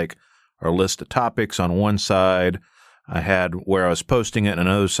had like our list of topics on one side. I had where I was posting it on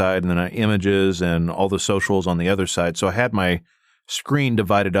another side, and then images and all the socials on the other side. So I had my screen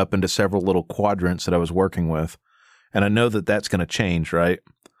divided up into several little quadrants that I was working with. And I know that that's going to change, right?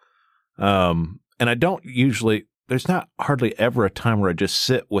 And I don't usually, there's not hardly ever a time where I just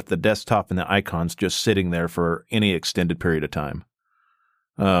sit with the desktop and the icons just sitting there for any extended period of time.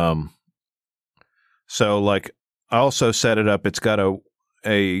 So like I also set it up, it's got a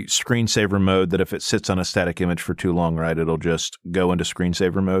screensaver mode that if it sits on a static image for too long, right, it'll just go into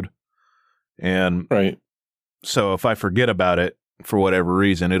screensaver mode. And right. So if I forget about it, for whatever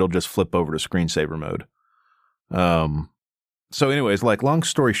reason, it'll just flip over to screensaver mode. So anyways, like long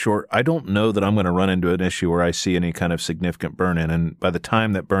story short, I don't know that I'm going to run into an issue where I see any kind of significant burn-in. And by the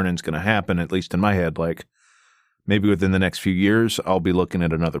time that burn-in's going to happen, at least in my head, like maybe within the next few years, I'll be looking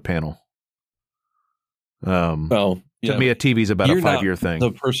at another panel. To me, a TV's about a 5-year thing.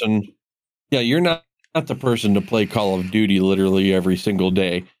 The person, you're not the person to play Call of Duty literally every single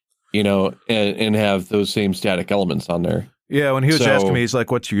day, and have those same static elements on there. Yeah, when he was asking me, he's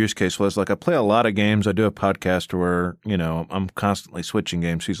like, what's your use case? Well, I was like, I play a lot of games. I do a podcast where, I'm constantly switching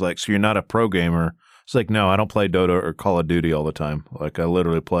games. He's like, so you're not a pro gamer? It's like, no, I don't play Dota or Call of Duty all the time. Like, I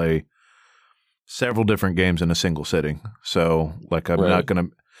literally play several different games in a single sitting. So, like, I'm not going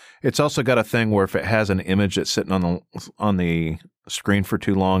to – it's also got a thing where if it has an image that's sitting on the screen for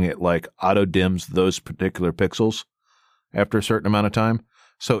too long, it, like, auto-dims those particular pixels after a certain amount of time.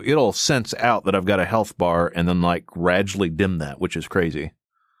 So it'll sense out that I've got a health bar and then like gradually dim that, which is crazy.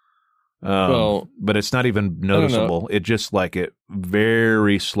 But it's not even noticeable. It just like it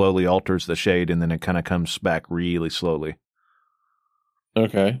very slowly alters the shade and then it kind of comes back really slowly.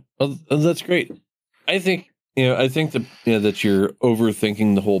 Okay. Well, that's great. I think that, that you're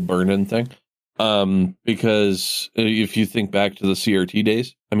overthinking the whole burn-in thing. Because if you think back to the CRT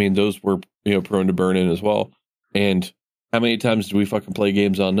days, I mean, those were, prone to burn-in as well. And how many times do we fucking play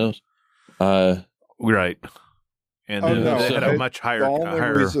games on those? Right. And they had a much higher.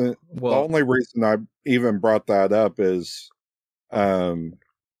 The only reason I even brought that up is, like,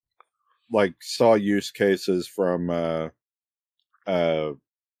 saw use cases from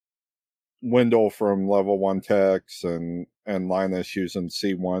Wendell from Level 1 Techs and Linus using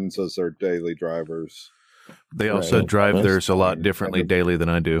C1s as their daily drivers. They also drive theirs a lot differently daily than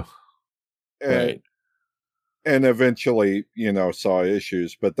I do. And eventually, saw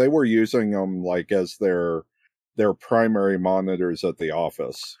issues, but they were using them like as their primary monitors at the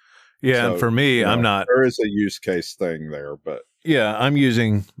office. Yeah, so, and for me, I'm not. There is a use case thing there, but yeah, I'm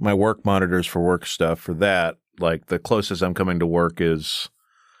using my work monitors for work stuff. For that, like the closest I'm coming to work is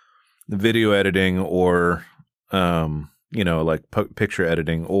video editing, or like picture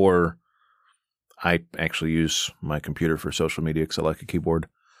editing, or I actually use my computer for social media because I like a keyboard,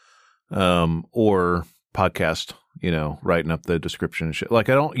 or podcast, writing up the description and shit. Like,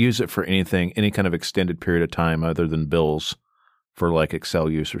 I don't use it for anything, any kind of extended period of time other than bills for like Excel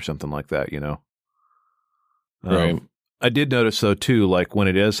use or something like that, Right. I did notice though too, like when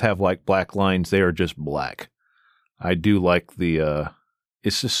it does have like black lines, they are just black. I do like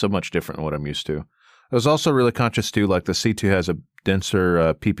it's just so much different than what I'm used to. I was also really conscious too, like the C2 has a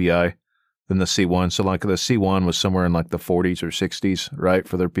denser PPI than the C1. So like the C1 was somewhere in like the 40s or 60s, right,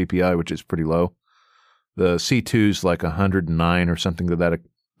 for their PPI, which is pretty low. The C2's like 109 or something to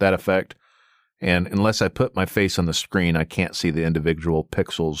that effect. And unless I put my face on the screen, I can't see the individual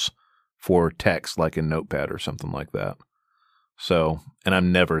pixels for text like in Notepad or something like that. So, and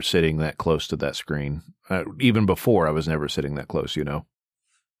I'm never sitting that close to that screen. Even before, I was never sitting that close,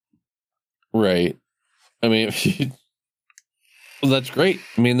 Right. I mean, well, that's great.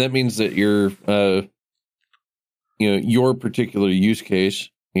 I mean, that means that your particular use case,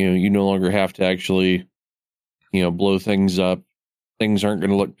 you no longer have to actually, blow things up. Things aren't going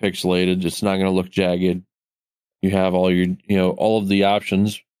to look pixelated. It's not going to look jagged. You have all your, all of the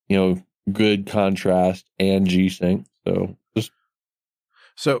options, good contrast and G-Sync.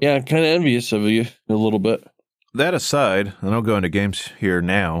 So yeah, kind of envious of you a little bit. That aside, and I'll go into games here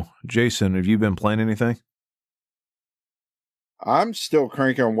now. Jason, have you been playing anything? I'm still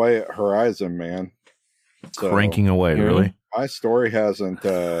cranking away at Horizon, man. Cranking away, really? My story hasn't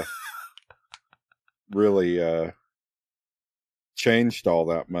really changed all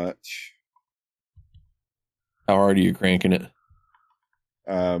that much. How hard are you cranking it?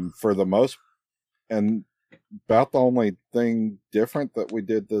 For the most, and about the only thing different that we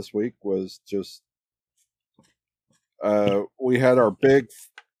did this week was just we had our big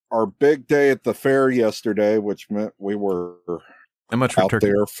day at the fair yesterday, which meant we were out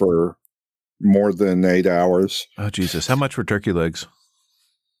there for more than 8 hours. Oh Jesus! How much for turkey legs?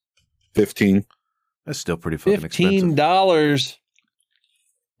 $15. That's still pretty fucking expensive. $15.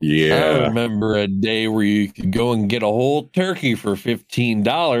 Yeah, I remember a day where you could go and get a whole turkey for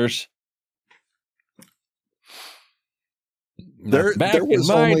 $15. There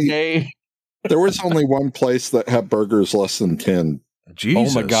was only one place that had burgers less than 10.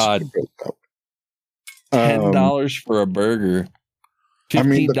 Jesus. Oh my God. $10 for a burger. I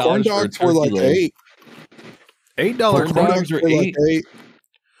mean, the corn dogs were like $8. $8 corn dogs were $8. Like $8.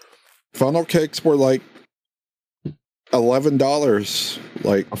 Funnel cakes were like $11.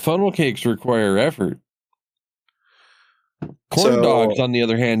 Like, funnel cakes require effort. Corn dogs, on the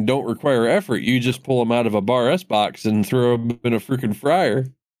other hand, don't require effort. You just pull them out of a Bar S box and throw them in a freaking fryer.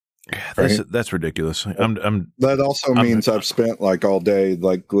 That's ridiculous. That also means I've spent like all day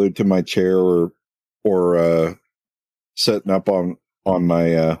like glued to my chair or sitting up on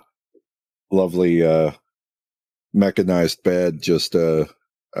my lovely mechanized bed just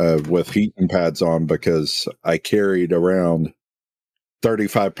with heating pads on, because I carried around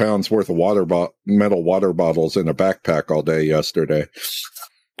 35 pounds worth of metal water bottles in a backpack all day yesterday.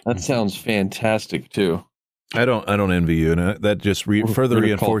 That sounds fantastic too. I don't envy you, and that just further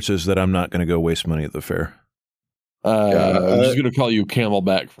reinforces that I'm not going to go waste money at the fair. I'm just going to call you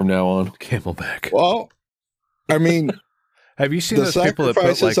Camelback from now on. Camelback. Well, I mean, have you seen the those people that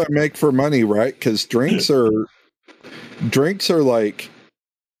put sacrifices I make for money, right? Because drinks are like,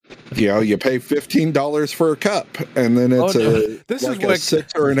 you pay $15 for a cup, and then it's a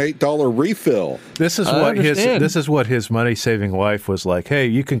 $6 or an $8 refill. This is what his money saving wife was like. Hey,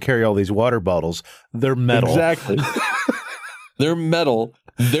 you can carry all these water bottles. They're metal. Exactly. They're metal.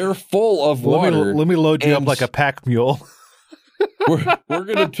 They're full of water. Let me load you up like a pack mule. We're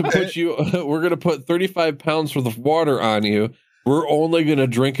gonna put 35 pounds worth of water on you, we're only going to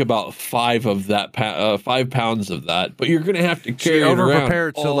drink about 5 of that, 5 pounds of that, but you're going to have to carry it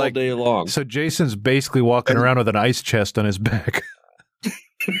around all day long. So Jason's basically walking around with an ice chest on his back.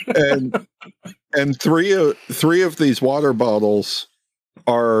 and three of these water bottles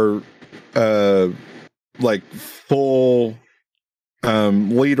are like full 1.5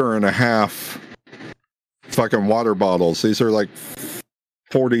 liter fucking water bottles. These are like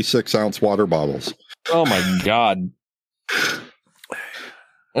 46-ounce water bottles. Oh my god.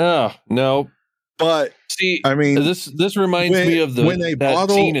 Oh no! But see, I mean, this reminds me of that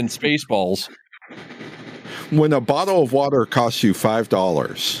scene in Spaceballs. When a bottle of water costs you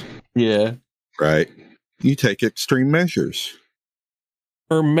 $5, yeah, right? You take extreme measures.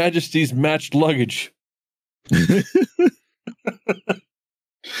 Her Majesty's matched luggage.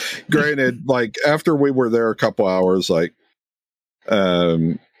 Granted, like after we were there a couple hours, like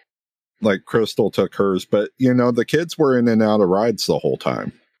Crystal took hers, but the kids were in and out of rides the whole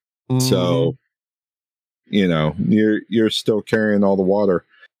time. Mm-hmm. So, you're still carrying all the water.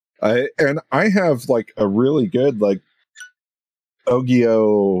 I have like a really good like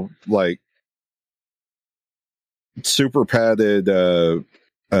Ogio like super padded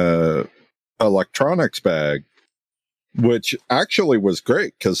electronics bag, which actually was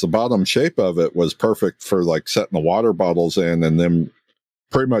great because the bottom shape of it was perfect for like setting the water bottles in and then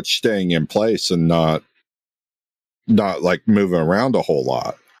pretty much staying in place and not like moving around a whole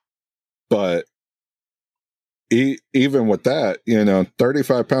lot. But even with that,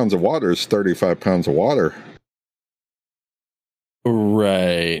 35 pounds of water is 35 pounds of water.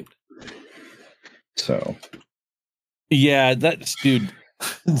 Right. So. Yeah, that's, dude,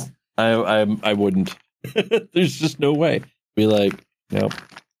 I wouldn't. There's just no way. Be like, nope.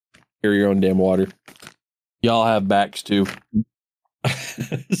 Carry your own damn water. Y'all have backs too.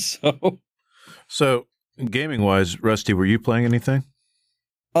 So gaming wise, Rusty, were you playing anything?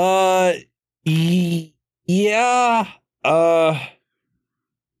 Yeah.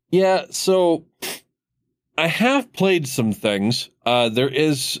 Yeah, so I have played some things. There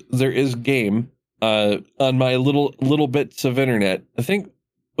is game on my little bits of internet. I think,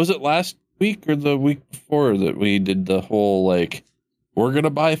 was it last week or the week before that we did the whole like we're gonna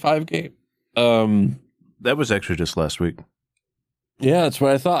buy 5 game? That was actually just last week. Yeah, that's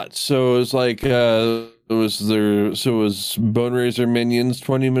what I thought. So it was like it was Bone Razor Minions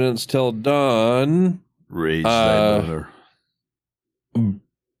 20 minutes till dawn. Raise thy boner.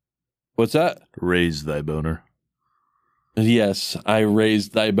 What's that? Raise thy boner. Yes, I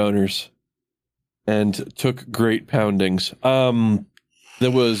raised thy boners and took great poundings. There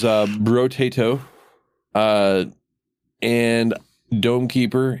was Brotato, and Dome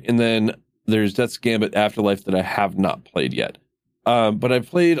Keeper, and then there's Death's Gambit Afterlife that I have not played yet. But I've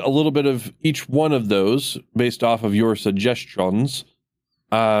played a little bit of each one of those based off of your suggestions,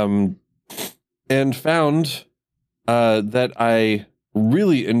 and found that I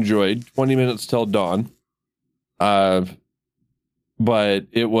really enjoyed 20 minutes till dawn. But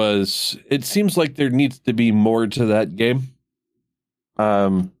it seems like there needs to be more to that game.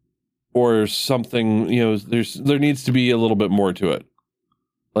 Or something, there needs to be a little bit more to it.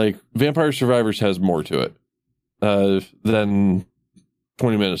 Like Vampire Survivors has more to it than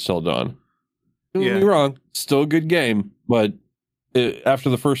 20 minutes till dawn. Don't get me wrong, still a good game, but after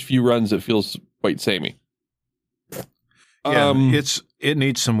the first few runs, it feels quite samey. Yeah, it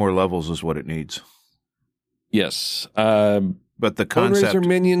needs some more levels, is what it needs. Yes, but the concept, Razor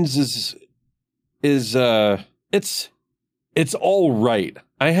Minions is it's all right.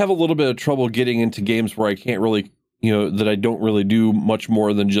 I have a little bit of trouble getting into games where I can't really, that I don't really do much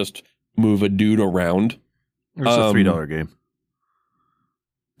more than just move a dude around. It's a $3 game.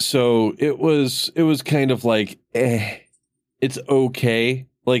 So it was kind of like, it's okay.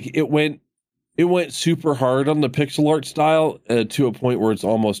 Like it went super hard on the pixel art style to a point where it's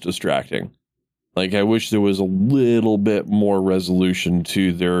almost distracting. Like I wish there was a little bit more resolution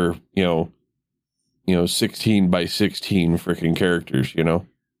to their, 16 by 16 freaking characters, The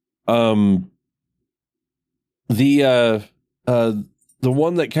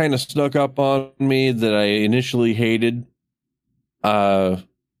one that kind of snuck up on me that I initially hated, but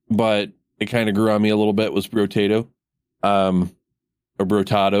it kind of grew on me a little bit was Brotato, or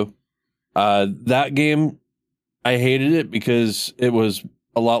Brotato. That game, I hated it because it was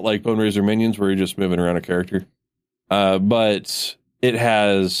a lot like Bone Razor Minions where you're just moving around a character. But it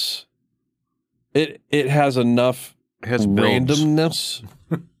has enough randomness.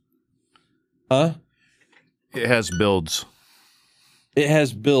 Huh? It has builds. It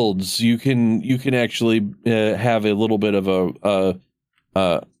has builds. You can actually have a little bit of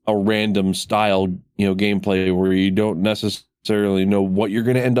a random style, gameplay where you don't necessarily necessarily know what you're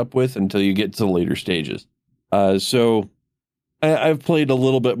going to end up with until you get to the later stages. So I've played a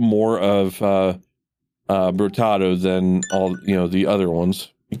little bit more of Brotado than all the other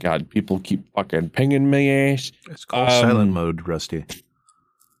ones. God, people keep fucking pinging my ass. It's called silent mode, Rusty.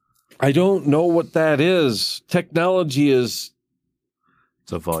 I don't know what that is. Technology is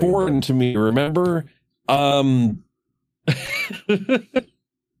foreign to me. Remember, Dome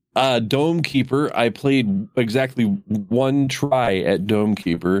Keeper. I played exactly one try at Dome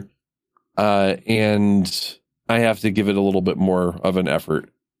Keeper, and I have to give it a little bit more of an effort.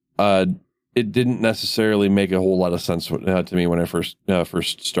 It didn't necessarily make a whole lot of sense to me when I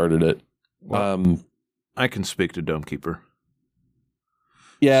first started it. Well, I can speak to Dome Keeper.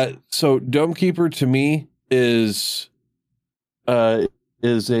 Yeah, so Dome Keeper to me is a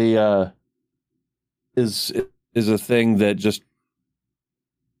thing that just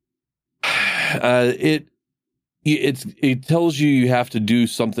it tells you have to do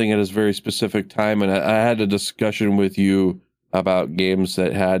something at a very specific time, and I had a discussion with you about games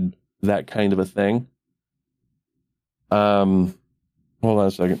that had that kind of a thing. Hold on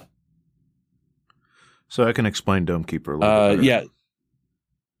a second. So I can explain Dome Keeper a little bit. Yeah.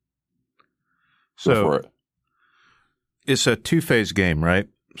 So it's a 2-phase game, right?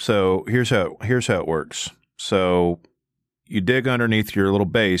 So here's how it works. So you dig underneath your little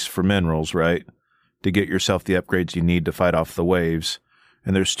base for minerals, right? To get yourself the upgrades you need to fight off the waves.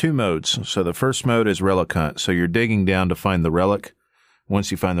 And there's 2 modes. So the first mode is relic hunt. So you're digging down to find the relic.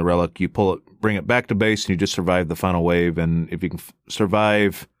 Once you find the relic, you pull it, bring it back to base, and you just survive the final wave. And if you can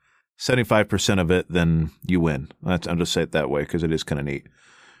survive 75% of it, then you win. I'll just say it that way because it is kind of neat.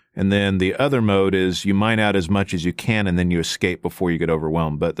 And then the other mode is you mine out as much as you can, and then you escape before you get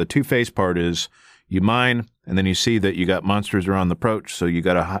overwhelmed. But the 2-phase part is you mine, and then you see that you got monsters around the approach, so you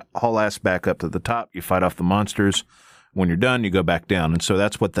got to haul ass back up to the top. You fight off the monsters. When you're done, you go back down. And so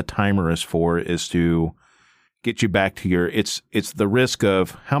that's what the timer is for, is to get you back to your, it's the risk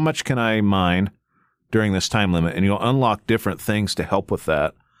of how much can I mine during this time limit, and you'll unlock different things to help with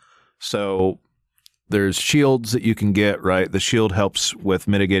that. So there's shields that you can get, right? The shield helps with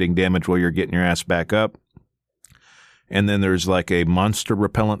mitigating damage while you're getting your ass back up. And then there's like a monster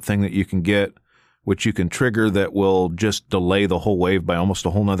repellent thing that you can get, which you can trigger that will just delay the whole wave by almost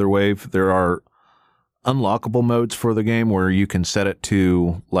a whole nother wave. There are unlockable modes for the game where you can set it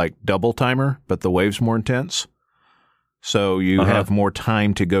to like double timer, but the wave's more intense. So you have more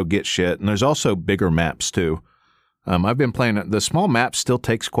time to go get shit. And there's also bigger maps too. I've been playing it. The small map still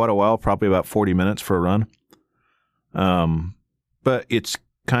takes quite a while, probably about 40 minutes for a run. But it's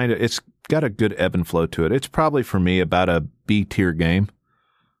got a good ebb and flow to it. It's probably for me about a B tier game.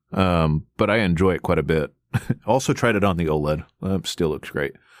 But I enjoy it quite a bit. Also tried it on the OLED. Still looks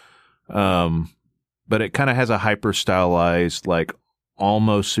great. But it kind of has a hyper stylized, like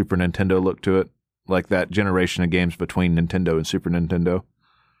almost Super Nintendo look to it. Like that generation of games between Nintendo and Super Nintendo.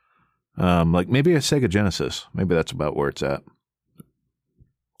 Like maybe a Sega Genesis. Maybe that's about where it's at.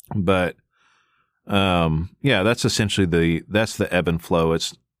 But, yeah, that's essentially that's the ebb and flow.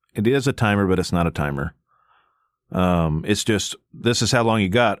 It is a timer, but it's not a timer. It's just, this is how long you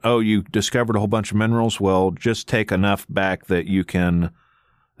got. Oh, you discovered a whole bunch of minerals. Well, just take enough back that you can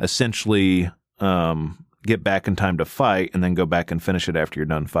essentially, get back in time to fight and then go back and finish it after you're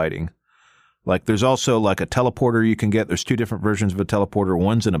done fighting. Like there's also like a teleporter you can get. There's 2 different versions of a teleporter.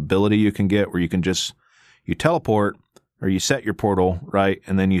 One's an ability you can get where you can you teleport or you set your portal, right?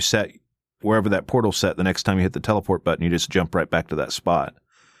 And then you set wherever that portal's set the next time you hit the teleport button, you just jump right back to that spot.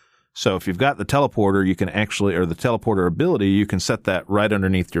 So if you've got the teleporter, you can actually, or the teleporter ability, you can set that right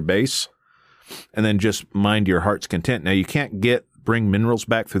underneath your base and then just mine to your heart's content. Now you can't bring minerals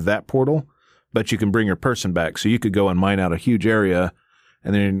back through that portal, but you can bring your person back. So you could go and mine out a huge area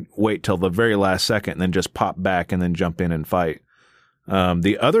and then wait till the very last second and then just pop back and then jump in and fight.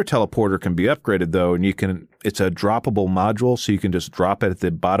 The other teleporter can be upgraded though, and it's a droppable module, so you can just drop it at the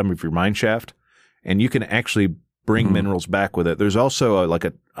bottom of your mine shaft, and you can actually bring minerals back with it. There's also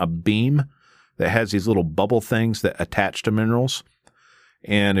a beam that has these little bubble things that attach to minerals,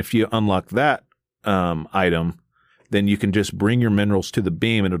 and if you unlock that item, then you can just bring your minerals to the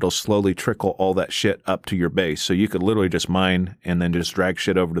beam and it'll slowly trickle all that shit up to your base. So you could literally just mine and then just drag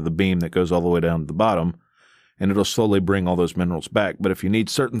shit over to the beam that goes all the way down to the bottom, and it'll slowly bring all those minerals back. But if you need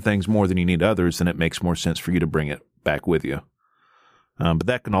certain things more than you need others, then it makes more sense for you to bring it back with you. But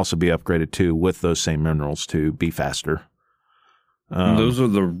that can also be upgraded too with those same minerals to be faster. Those are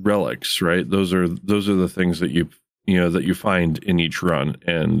the relics, right? Those are the things that that you find in each run,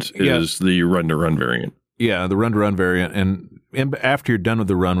 and is the run-to-run variant. Yeah, the run-to-run variant. And after you're done with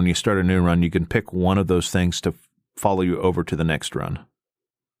the run, when you start a new run, you can pick one of those things to follow you over to the next run.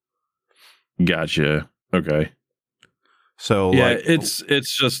 Gotcha. Okay. So yeah, it's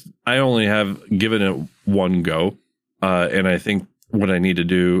just I only have given it one go, and I think what I need to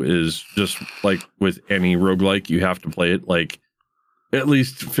do is just like with any roguelike, you have to play it like at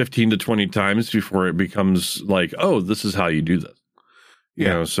least 15 to 20 times before it becomes like, oh, this is how you do this. Yeah.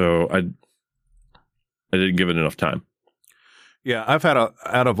 You know, so I didn't give it enough time. Yeah, I've had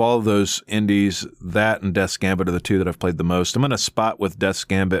out of all of those indies, that and Death's Gambit are the two that I've played the most. I'm in a spot with Death's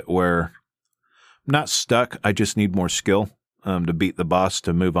Gambit where I'm not stuck. I just need more skill to beat the boss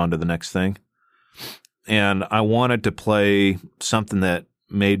to move on to the next thing. And I wanted to play something that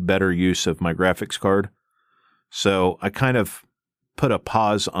made better use of my graphics card. So I kind of put a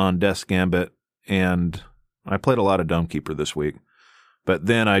pause on Death's Gambit, and I played a lot of Domekeeper this week. But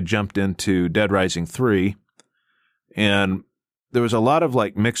then I jumped into Dead Rising 3, and there was a lot of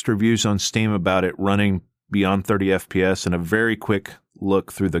like mixed reviews on Steam about it running beyond 30 FPS, and a very quick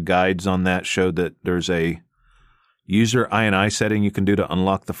look through the guides on that showed that there's a user INI setting you can do to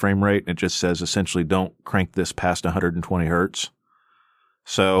unlock the frame rate. It just says essentially don't crank this past 120 hertz.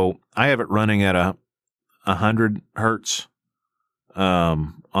 So I have it running at 100 hertz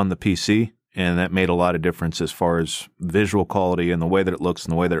on the PC, and that made a lot of difference as far as visual quality and the way that it looks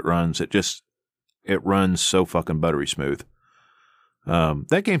and the way that it runs. It runs so fucking buttery smooth.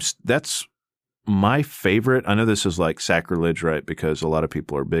 That's my favorite. I know this is like sacrilege, right? Because a lot of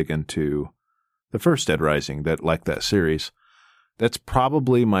people are big into the first Dead Rising that like that series. That's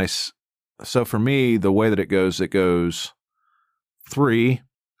probably so for me, the way that it goes 3.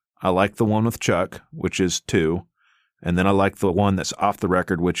 I like the one with Chuck, which is 2. And then I like the one that's off the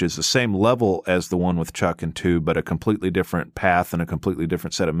record, which is the same level as the one with Chuck and 2, but a completely different path and a completely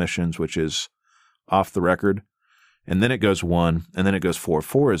different set of missions, which is off the record. And then it goes 1, and then it goes 4.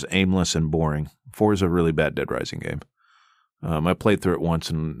 4 is aimless and boring. 4 is a really bad Dead Rising game. I played through it once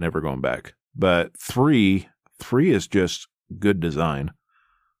and never going back. But 3 is just good design.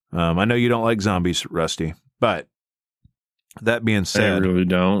 I know you don't like zombies, Rusty, but that being said, I really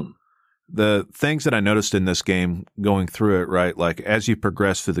don't. The things that I noticed in this game going through it, right, like as you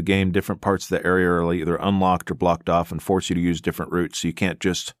progress through the game, different parts of the area are either unlocked or blocked off and force you to use different routes. So you can't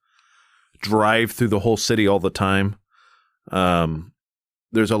just drive through the whole city all the time.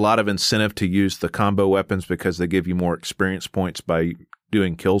 There's a lot of incentive to use the combo weapons because they give you more experience points by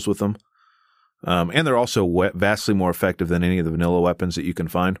doing kills with them. And they're also vastly more effective than any of the vanilla weapons that you can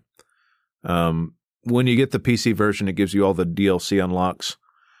find. When you get the PC version, it gives you all the DLC unlocks.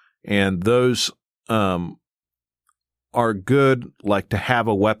 And those are good, like to have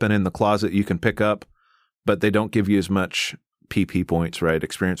a weapon in the closet you can pick up, but they don't give you as much PP points, right?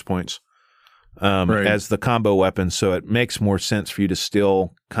 Experience points, right, as the combo weapons. So it makes more sense for you to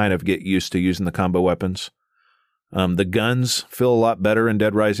still kind of get used to using the combo weapons. The guns feel a lot better in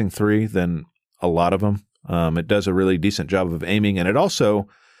Dead Rising 3 than a lot of them. It does a really decent job of aiming, and it also,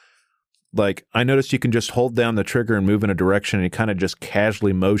 like, I noticed you can just hold down the trigger and move in a direction, and you kind of just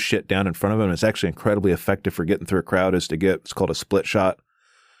casually mow shit down in front of them. It's actually incredibly effective for getting through a crowd. It's called a split shot,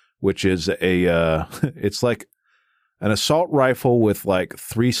 which is it's like an assault rifle with like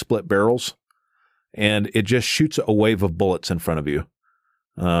 3 split barrels, and it just shoots a wave of bullets in front of you.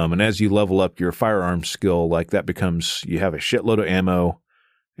 And as you level up your firearm skill, like that becomes, you have a shitload of ammo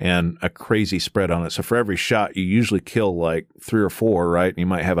and a crazy spread on it. So for every shot, you usually kill like 3 or 4, right? And you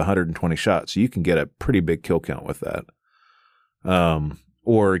might have 120 shots. So you can get a pretty big kill count with that.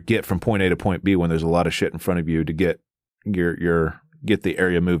 Or get from point A to point B when there's a lot of shit in front of you to get get the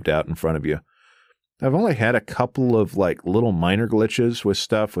area moved out in front of you. I've only had a couple of like little minor glitches with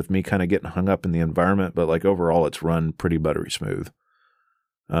stuff with me kind of getting hung up in the environment, but like overall it's run pretty buttery smooth.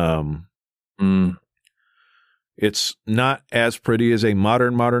 It's not as pretty as a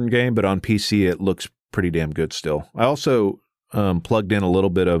modern game, but on PC it looks pretty damn good still. I also plugged in a little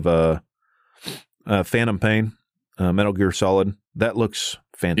bit of Phantom Pain, Metal Gear Solid. That looks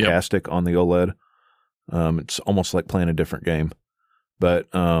fantastic on the OLED. It's almost like playing a different game.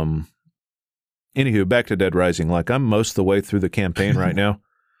 But anywho, back to Dead Rising. Like, I'm most of the way through the campaign right now.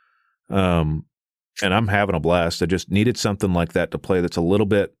 And I'm having a blast. I just needed something like that to play that's a little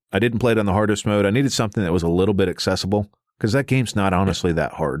bit, I didn't play it on the hardest mode. I needed something that was a little bit accessible because that game's not honestly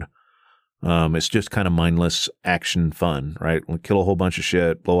that hard. It's just kind of mindless action fun, right? We'll kill a whole bunch of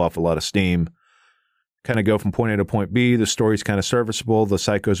shit, blow off a lot of steam, kind of go from point A to point B. The story's kind of serviceable. The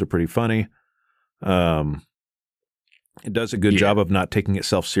psychos are pretty funny. It does a good job of not taking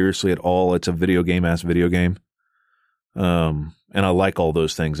itself seriously at all. It's a video game-ass video game. And I like all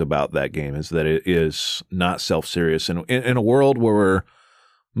those things about that game, is that it is not self-serious. And in a world where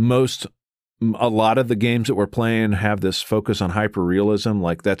most a lot of the games that we're playing have this focus on hyper-realism.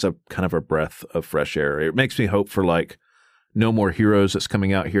 Like, that's a kind of a breath of fresh air. It makes me hope for, like, No More Heroes that's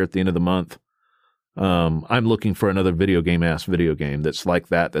coming out here at the end of the month. I'm looking for another video game that's like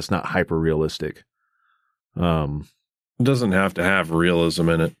that, that's not hyper-realistic. It doesn't have to have realism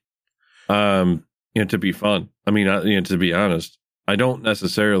in it, to be fun. I mean, to be honest, I don't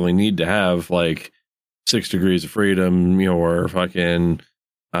necessarily need to have, like, 6 Degrees of Freedom, or fucking...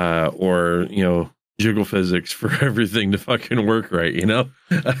 jiggle physics for everything to fucking work right,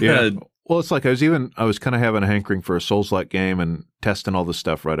 Yeah. Well, it's like I was kind of having a hankering for a Souls-like game and testing all this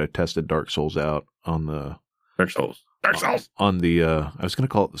stuff, right? I tested Dark Souls out on the Dark Souls on the I was going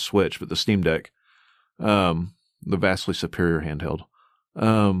to call it the Switch, but the Steam Deck, the vastly superior handheld,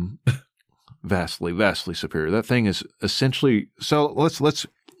 vastly superior. That thing is essentially. So let's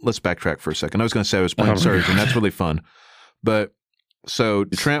backtrack for a second. I was going to say I was playing Surge, and that's really fun, but. So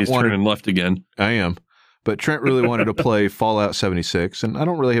Trent wanted turning left again. I am, but Trent really wanted to play Fallout 76, and I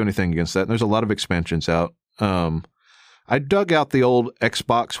don't really have anything against that. And there's a lot of expansions out. I dug out the old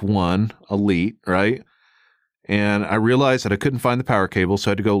Xbox One Elite, right? And I realized that I couldn't find the power cable, so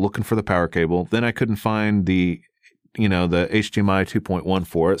I had to go looking for the power cable. Then I couldn't find the HDMI 2.1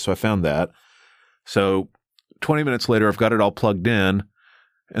 for it, so I found that. So 20 minutes later, I've got it all plugged in,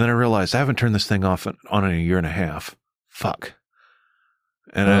 and then I realized I haven't turned this thing off on in a year and a half. Fuck.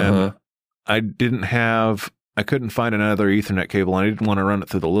 And I couldn't find another Ethernet cable, and I didn't want to run it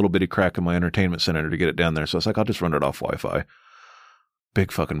through the little bitty crack in my entertainment center to get it down there. So I was like, I'll just run it off Wi-Fi.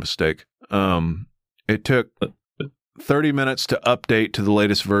 Big fucking mistake. It took 30 minutes to update to the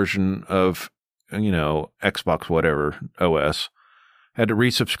latest version of, Xbox whatever OS. Had to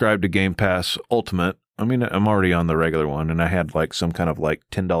resubscribe to Game Pass Ultimate. I mean, I'm already on the regular one, and I had like some kind of like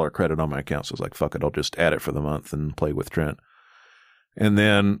 $10 credit on my account. So I was like, fuck it, I'll just add it for the month and play with Trent. And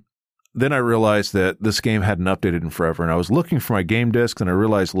then I realized that this game hadn't updated in forever, and I was looking for my game disc, and I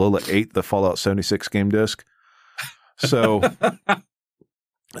realized Lola ate the Fallout 76 game disc. So,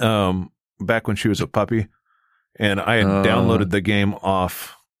 back when she was a puppy, and I had downloaded the game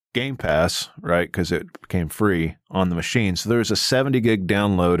off Game Pass, right, because it became free on the machine. So there was a 70 gig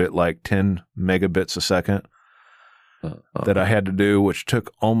download at like 10 megabits a second that I had to do, which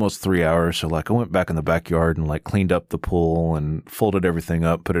took almost 3 hours. So like I went back in the backyard and like cleaned up the pool and folded everything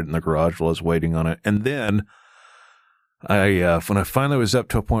up, put it in the garage while I was waiting on it. And then when I finally was up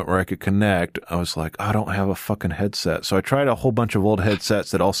to a point where I could connect, I was like, I don't have a fucking headset. So I tried a whole bunch of old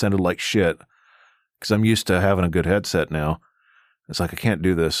headsets that all sounded like shit because I'm used to having a good headset now. It's like, I can't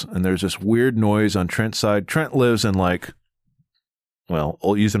do this. And there's this weird noise on Trent's side. Trent lives in like, well,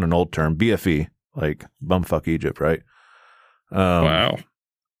 using an old term, BFE, like bumfuck Egypt, right? Wow.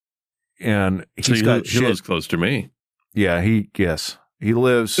 And he lives close to me. Yeah, he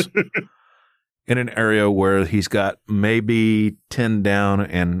lives in an area where he's got maybe 10 down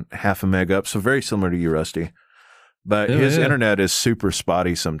and half a meg up. So very similar to you, Rusty. But his internet is super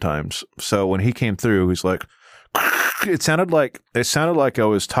spotty sometimes. So when he came through, he's like, it sounded like I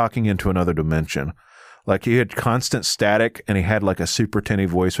was talking into another dimension. Like he had constant static, and he had like a super tinny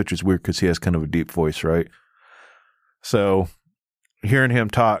voice, which is weird because he has kind of a deep voice, right? So hearing him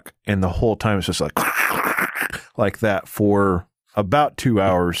talk, and the whole time it's just like that for about 2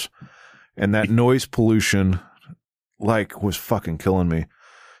 hours, and that noise pollution like was fucking killing me.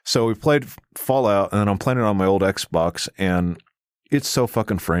 So we played Fallout, and then I'm playing it on my old Xbox, and it's so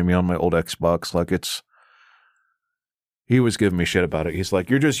fucking framey on my old Xbox. Like he was giving me shit about it. He's like,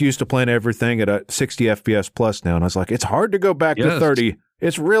 you're just used to playing everything at a 60 FPS plus now. And I was like, it's hard to go back to 30.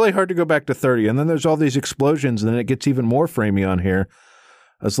 It's really hard to go back to 30. And then there's all these explosions, and then it gets even more framey on here.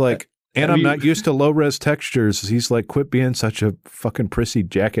 I was like, and I'm not used to low-res textures. He's like, quit being such a fucking prissy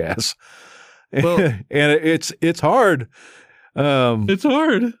jackass. Well, and it's hard. It's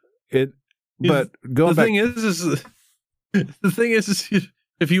hard. But going back. The thing is,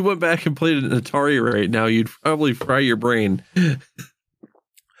 if you went back and played an Atari right now, you'd probably fry your brain.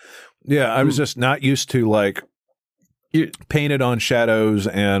 Yeah, I was just not used to like painted on shadows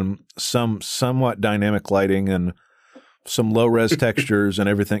and some somewhat dynamic lighting and some low res textures and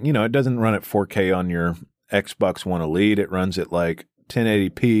everything. It doesn't run at 4K on your Xbox One Elite. It runs at like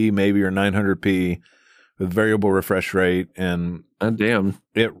 1080p, maybe, or 900p with variable refresh rate, and damn,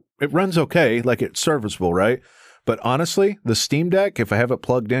 it runs okay, like it's serviceable, right? But honestly, the Steam Deck, if I have it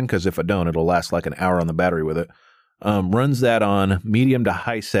plugged in, because if I don't, it'll last like an hour on the battery with it, runs that on medium to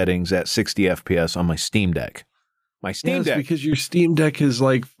high settings at 60 FPS on my Steam Deck. My Steam Deck. Because your Steam Deck is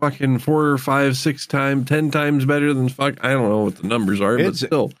like fucking 4 or 5, 6 times, 10 times better than I don't know what the numbers are, but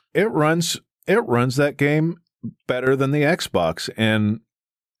still. It runs that game better than the Xbox. And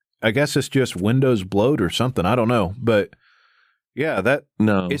I guess it's just Windows bloat or something. I don't know. But yeah,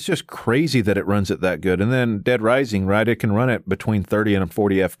 it's just crazy that it runs it that good. And then Dead Rising, right? It can run it between 30 and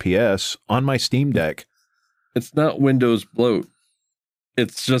 40 FPS on my Steam Deck. It's not Windows bloat.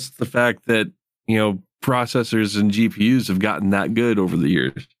 It's just the fact that, processors and GPUs have gotten that good over the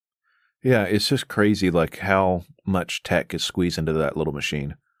years. Yeah, it's just crazy like how much tech is squeezed into that little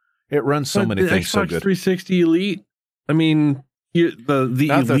machine. It runs so many things so good. Xbox 360 Elite, I mean, the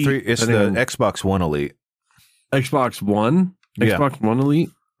Not Elite. It's the Xbox One Elite. Xbox One? Yeah. Xbox One Elite?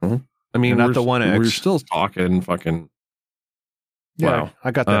 I mean, not the One X. We're still talking fucking... Yeah, wow.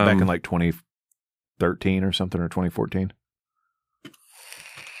 I got that back in like 2013 or something, or 2014.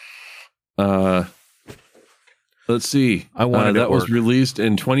 Let's see. I wanted that was released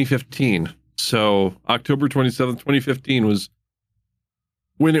in 2015. So October 27th, 2015 was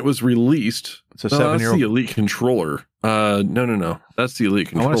when it was released. It's a 7-year-old. That's the Elite controller. No. That's the Elite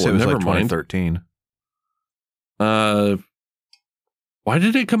controller. I want to say it was Never like mind. 2013. Why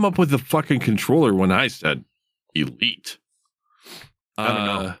did it come up with the fucking controller when I said Elite? I don't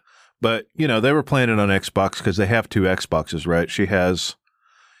know. But, they were playing it on Xbox because they have two Xboxes, right?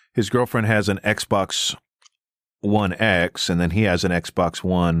 His girlfriend has an Xbox One X, and then he has an Xbox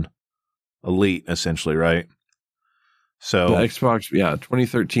One Elite, essentially, right? So the Xbox,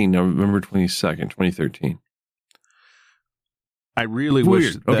 2013, November 22nd, 2013. I really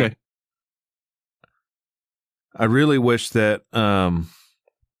wish that, okay. I really wish that that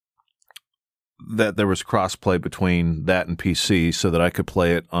there was crossplay between that and PC so that I could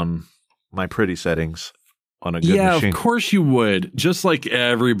play it on my pretty settings on a good machine. Of course you would. Just like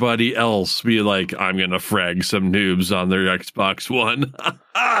everybody else be like, I'm going to frag some noobs on their Xbox One.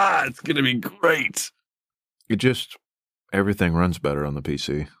 It's going to be great. Everything runs better on the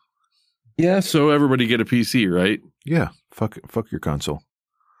PC. Yeah, so everybody get a PC, right? Yeah, fuck your console.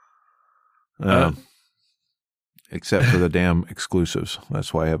 Except for the damn exclusives.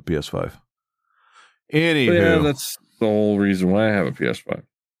 That's why I have PS5. Anywho. Yeah, that's the whole reason why I have a PS5.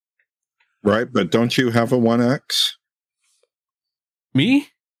 Right, but don't you have a One X? Me?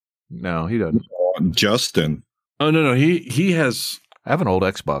 No, he doesn't. Justin. Oh, no. He has... I have an old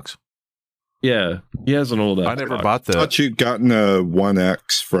Xbox. Yeah, he has an old Xbox. I never bought I thought you'd gotten a One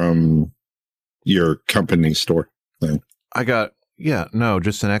X from your company store thing. I got,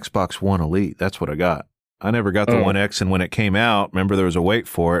 just an Xbox One Elite. That's what I got. I never got the One X, and when it came out, remember there was a wait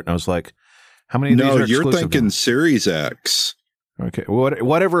for it, and I was like, how many of these are exclusive? No, you're thinking Series X. Okay,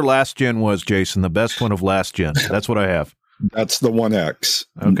 whatever last gen was, Jason, the best one of last gen. That's what I have. That's the One X.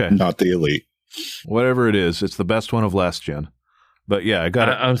 Okay. Not the Elite. Whatever it is, it's the best one of last gen. But yeah, I got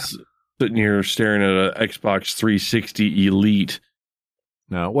it. I'm sitting here staring at an Xbox 360 Elite.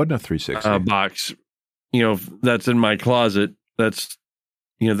 No, it wasn't a 360 box. That's in my closet. That's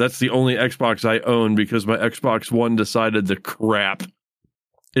the only Xbox I own because my Xbox One decided to crap.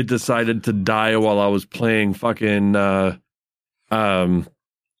 It decided to die while I was playing fucking Star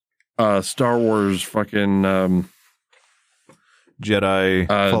Wars fucking Jedi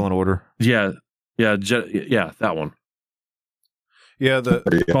Fallen Order. Yeah, that one. Yeah,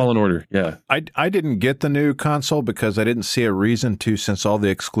 the Fallen Order. Yeah, I didn't get the new console because I didn't see a reason to, since all the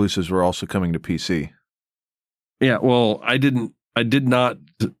exclusives were also coming to PC. Yeah, well, I did not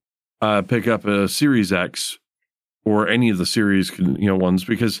pick up a Series X or any of the series ones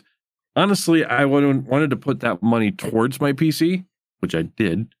because honestly, I wanted to put that money towards my PC, which I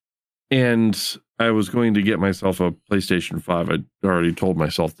did, and I was going to get myself a PlayStation 5. I already told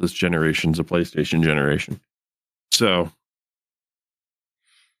myself this generation's a PlayStation generation. So,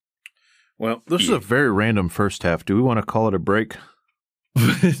 well, this is a very random first half. Do we want to call it a break?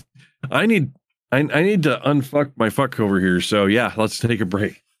 I need to unfuck my fuck over here. So yeah, let's take a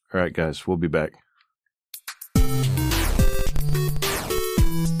break. All right, guys, we'll be back.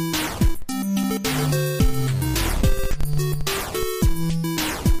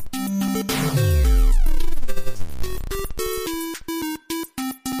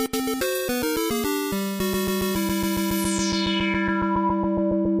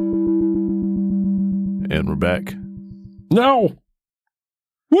 And we're back. No.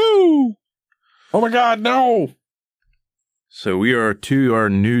 Woo! Oh my God, no! So we are to our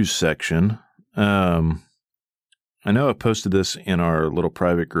news section. I know I posted this in our little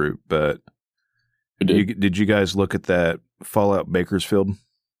private group, but did you guys look at that Fallout Bakersfield?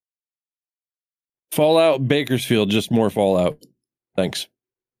 Fallout Bakersfield, just more Fallout. Thanks.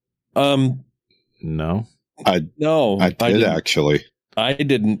 No. I did actually. I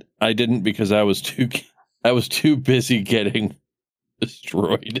didn't because I was too busy getting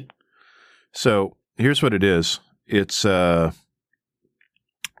destroyed. So here's what it is. It's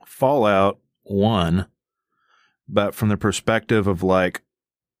Fallout 1, but from the perspective of like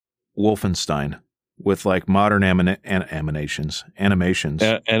Wolfenstein with like modern animations. Animations.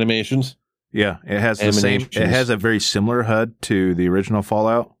 Yeah, it has the same. It has a very similar HUD to the original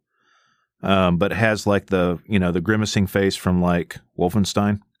Fallout, but it has like the grimacing face from like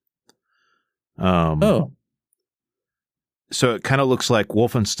Wolfenstein. So it kind of looks like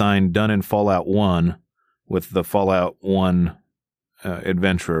Wolfenstein done in Fallout 1 with the Fallout 1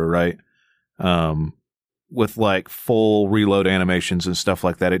 adventurer, right? With like full reload animations and stuff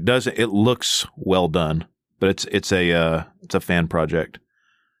like that. It looks well done, but it's a fan project.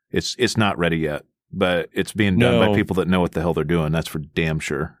 It's not ready yet, but it's being done by people that know what the hell they're doing. That's for damn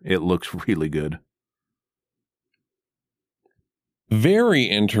sure. It looks really good. Very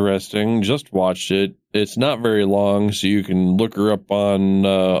interesting. Just watched it. It's not very long, so you can look her up on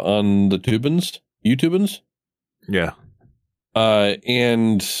the YouTubans. Yeah.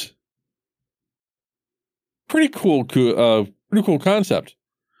 And pretty cool concept.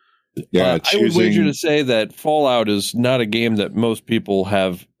 Yeah, I would wager to say that Fallout is not a game that most people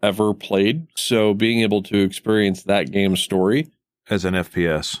have ever played. So being able to experience that game's story as an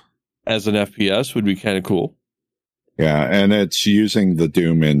FPS would be kind of cool. Yeah, and it's using the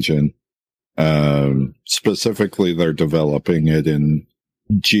Doom engine. Specifically, they're developing it in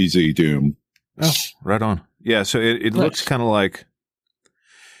GZ Doom. Oh, right on. Yeah, so it looks kind of like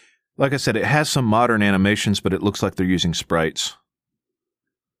I said, it has some modern animations, but it looks like they're using sprites.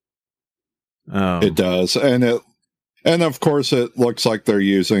 It does, and of course it looks like they're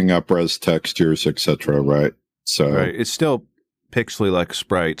using up-res textures, etc. Right? So right, it's still pixely like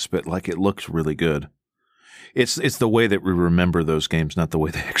sprites, but like it looks really good. It's the way that we remember those games, not the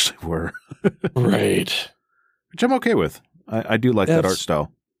way they actually were. Right. Which I'm okay with. I do like that art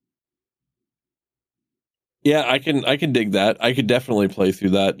style. Yeah, I can dig that. I could definitely play through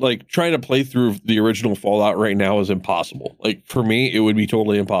that. Like, trying to play through the original Fallout right now is impossible. Like, for me, it would be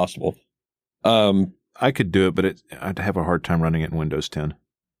totally impossible. I could do it, but I'd have a hard time running it in Windows 10.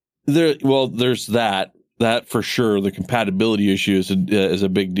 There's that for sure. The compatibility issue is a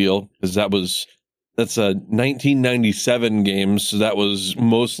big deal, because that's a 1997 game, so that was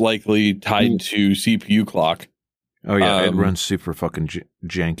most likely tied to CPU clock. Oh yeah, it runs super fucking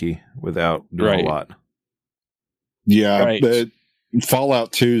janky without doing a lot. Yeah, right. But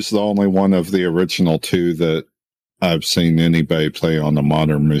Fallout 2 is the only one of the original two that I've seen anybody play on a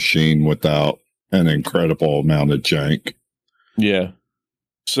modern machine without an incredible amount of jank. Yeah.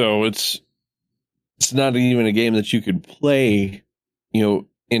 So it's not even a game that you could play, in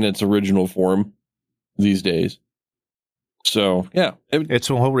its original form these days. So, yeah. It's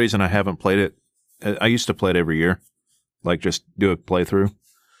the whole reason I haven't played it. I used to play it every year, like just do a playthrough.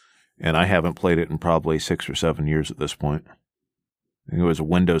 And I haven't played it in probably 6 or 7 years at this point. I think it was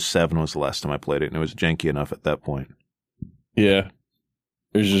Windows 7 was the last time I played it, and it was janky enough at that point. Yeah.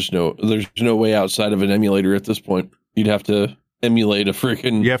 There's no way outside of an emulator at this point. You'd have to emulate a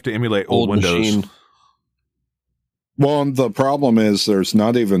freaking... You have to emulate old Windows. Machine. Well, the problem is there's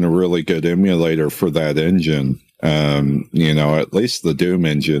not even a really good emulator for that engine. At least the Doom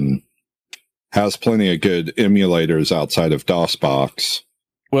engine has plenty of good emulators outside of DOSBox.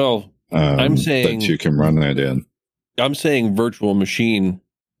 Well, I'm saying that you can run that in. I'm saying virtual machine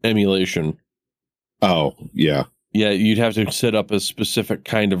emulation. Oh, yeah. Yeah, you'd have to set up a specific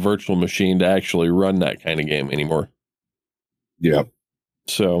kind of virtual machine to actually run that kind of game anymore. Yeah.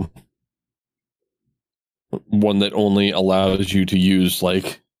 So, one that only allows you to use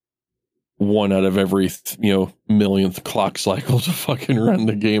like one out of every, millionth clock cycle to fucking run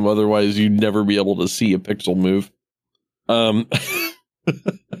the game. Otherwise, you'd never be able to see a pixel move.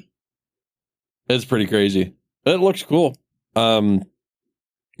 It's pretty crazy. It looks cool.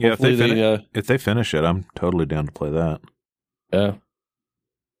 Yeah, if they finish it, I'm totally down to play that. Yeah.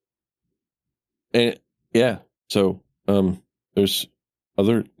 And yeah, so there's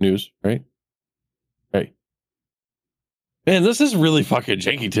other news, right? Right. Man, this is really fucking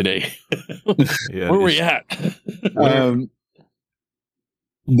janky today. Yeah, where are we at?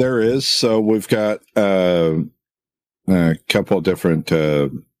 There is. So we've got a couple of different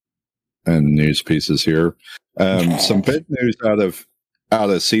news pieces here. Some big news out of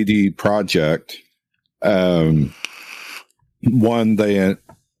CD Projekt. One,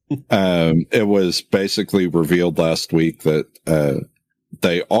 it was basically revealed last week that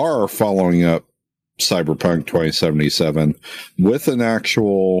they are following up Cyberpunk 2077 with an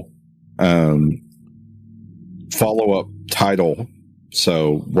actual follow-up title.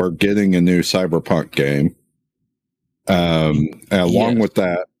 So we're getting a new Cyberpunk game. Along with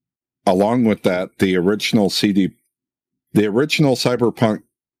that, the original Cyberpunk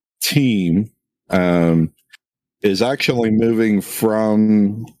team is actually moving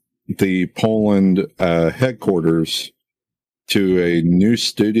from the Poland headquarters to a new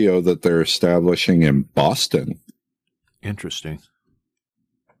studio that they're establishing in Boston. Interesting.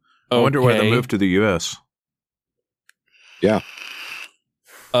 I wonder why they moved to the U.S. Yeah.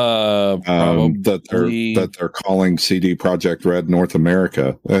 That they're calling CD Projekt Red North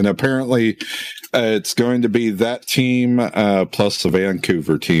America, and apparently it's going to be that team plus the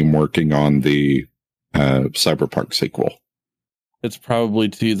Vancouver team working on the Cyberpunk sequel. It's probably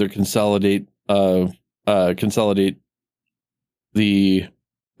to either consolidate the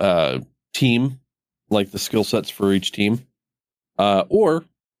team, like the skill sets for each team, or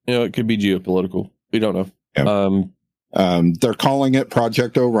it could be geopolitical. We don't know. Yeah. They're calling it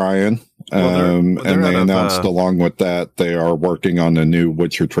Project Orion, and they announced along with that they are working on a new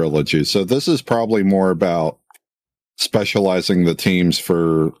Witcher trilogy. So this is probably more about specializing the teams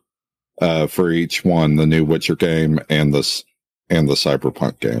for each one, the new Witcher game and the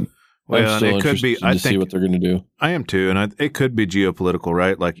Cyberpunk game. Well, it could be. I think see what they're going to do. I am too, and it could be geopolitical,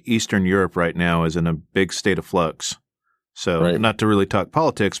 right? Like Eastern Europe right now is in a big state of flux. So not to really talk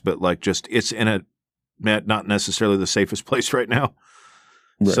politics, but like just it's in a not necessarily the safest place right now.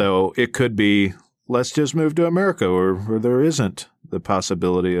 Right. So it could be, let's just move to America where there isn't the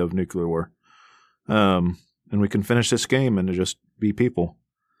possibility of nuclear war. And we can finish this game and just be people.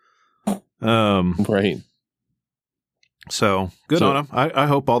 Right. So good on them. I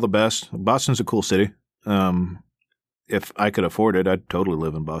hope all the best. Boston's a cool city. If I could afford it, I'd totally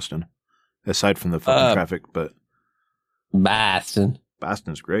live in Boston, aside from the fucking traffic. But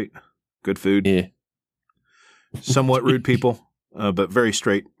Boston's great. Good food. Yeah. Somewhat rude people, but very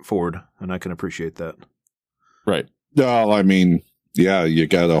straightforward, and I can appreciate that. Right. No, I mean, yeah, you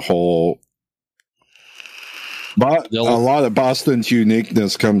got a whole... But a lot of Boston's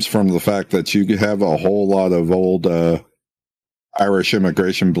uniqueness comes from the fact that you have a whole lot of old Irish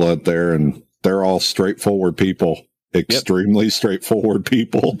immigration blood there, and they're all straightforward people. Extremely straightforward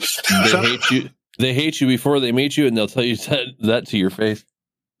people. They hate you. They hate you before they meet you, and they'll tell you that to your face.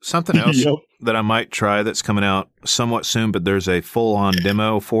 Something else that I might try that's coming out somewhat soon, but there's a full-on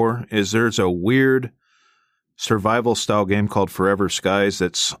demo for, is there's a weird survival-style game called Forever Skies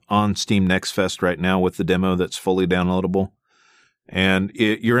that's on Steam Next Fest right now with the demo that's fully downloadable. And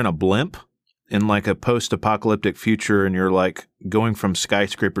you're in a blimp in like a post-apocalyptic future, and you're like going from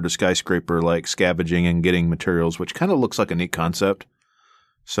skyscraper to skyscraper, like scavenging and getting materials, which kind of looks like a neat concept.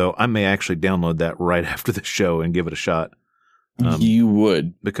 So I may actually download that right after the show and give it a shot. You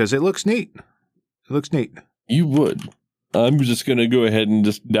would. Because it looks neat. It looks neat. You would. I'm just going to go ahead and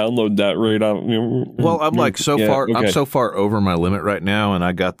just download that right on. Well, I'm like I'm so far over my limit right now, and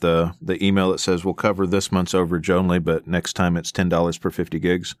I got the email that says we'll cover this month's overage only, but next time it's $10 per 50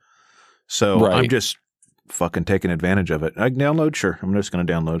 gigs. So I'm just fucking taking advantage of it. I can download? Sure. I'm just going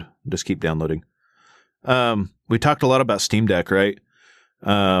to download. Just keep downloading. We talked a lot about Steam Deck, right?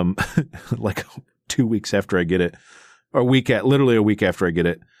 Like 2 weeks after I get it. Or literally a week after I get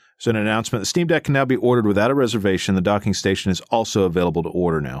it. So an announcement, the Steam Deck can now be ordered without a reservation. The docking station is also available to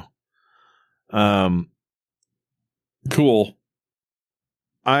order now. Cool.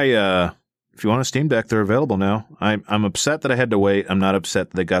 If you want a Steam Deck, they're available now. I'm upset that I had to wait. I'm not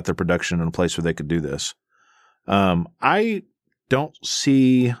upset that they got their production in a place where they could do this. I don't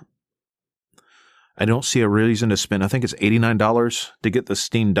see a reason to spend, I think it's $89 to get the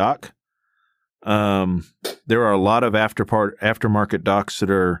Steam Dock. There are a lot of aftermarket docks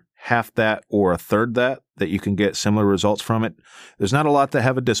that are half that or a third that you can get similar results from it. There's not a lot that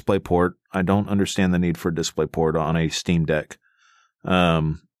have a display port. I don't understand the need for a display port on a Steam Deck.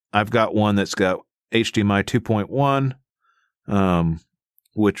 I've got one that's got HDMI 2.1,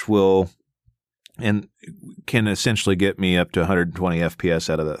 which and can essentially get me up to 120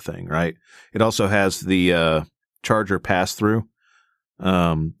 FPS out of that thing, right? It also has the charger pass-through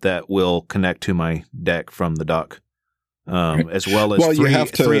that will connect to my deck from the dock, as well as you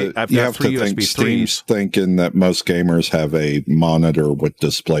have to think USB Steam's thinking that most gamers have a monitor with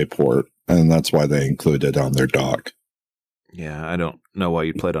DisplayPort, and that's why they include it on their dock. Yeah, I don't know why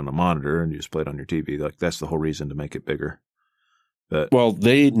you'd play it on a monitor and you just play it on your TV. Like that's the whole reason to make it bigger. But well,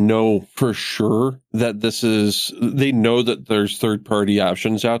 they know for sure that they know that there's third-party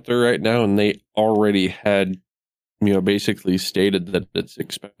options out there right now, and they already had, basically stated that it's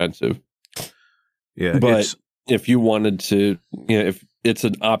expensive. Yeah, but if you wanted to, if it's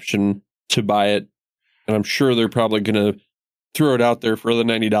an option to buy it, and I'm sure they're probably going to throw it out there for the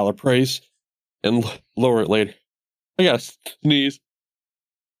 $90 price and lower it later. I gotta sneeze.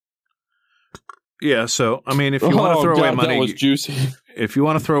 Yeah, so I mean, if you want to throw away money, that was juicy. if you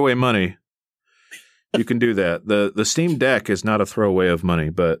want to throw away money, you can do that. The Steam Deck is not a throwaway of money,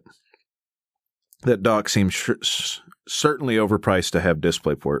 but that dock seems certainly overpriced to have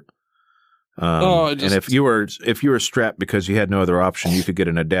DisplayPort. And if you were strapped because you had no other option, you could get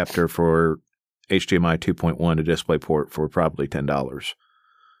an adapter for HDMI 2.1 to DisplayPort for probably $10.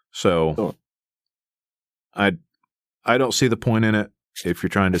 So I don't see the point in it if you're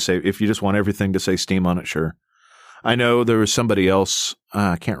trying to save. If you just want everything to say Steam on it, sure. I know there was somebody else,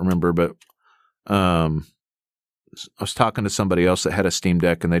 I can't remember, but I was talking to somebody else that had a Steam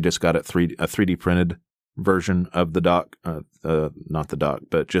Deck and they just got a 3D printed version of the dock, not the dock,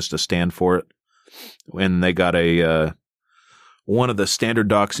 but just a stand for it. And they got one of the standard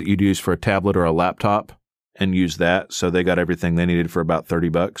docks that you'd use for a tablet or a laptop and use that. So they got everything they needed for about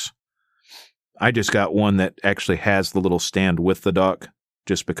 $30. I just got one that actually has the little stand with the dock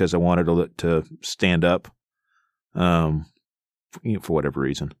just because I wanted it to stand up, for whatever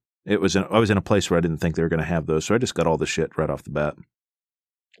reason. I was in a place where I didn't think they were going to have those, so I just got all the shit right off the bat.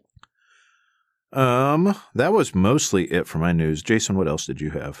 That was mostly it for my news. Jason, what else did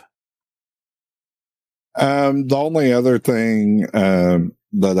you have? The only other thing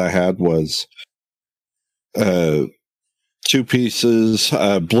that I had was two pieces.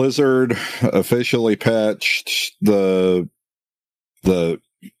 Blizzard officially patched the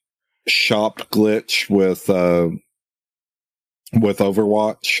shop glitch with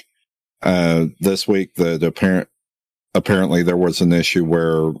Overwatch this week. That apparently there was an issue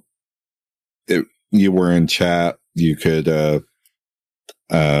where you were in chat, you could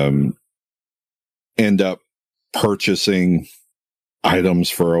end up purchasing items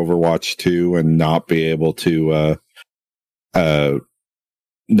for Overwatch 2 and not be able to leave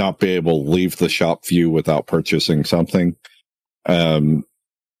the shop view without purchasing something.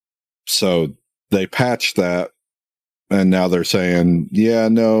 So they patched that, and now they're saying, yeah,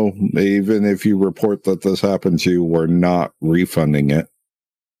 no, even if you report that this happened to you, we're not refunding it.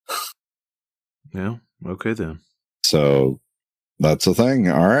 Yeah, okay then. So that's the thing.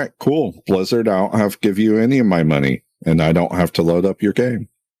 All right, cool. Blizzard, I don't have to give you any of my money, and I don't have to load up your game.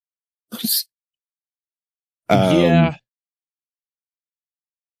 Yeah.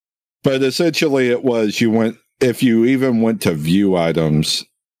 But essentially it was if you even went to view items,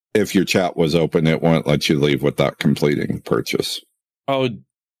 if your chat was open, it won't let you leave without completing the purchase. Oh,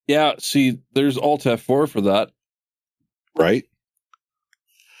 yeah. See, there's Alt F4 for that. Right?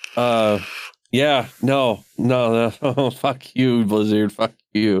 Yeah, no. Oh, fuck you, Blizzard. Fuck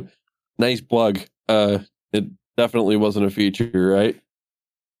you. Nice plug. It definitely wasn't a feature, right?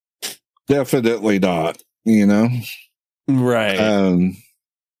 Definitely not, Right.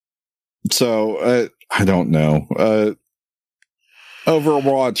 So, I don't know.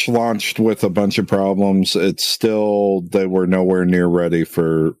 Overwatch launched with a bunch of problems. They were nowhere near ready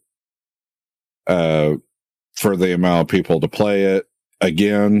for the amount of people to play it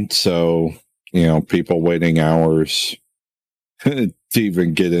again. So, people waiting hours to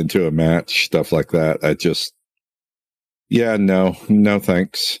even get into a match, stuff like that. No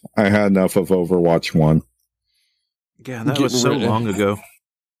thanks. I had enough of Overwatch 1. Yeah, that was so long ago.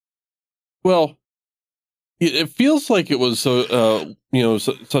 Well, it feels like it was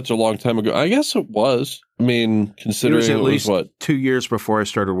such a long time ago. I guess it was. I mean, considering it was at least 2 years before I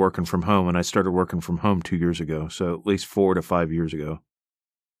started working from home, and I started working from home 2 years ago. So at least 4 to 5 years ago.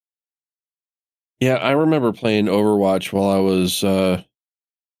 Yeah, I remember playing Overwatch while I was in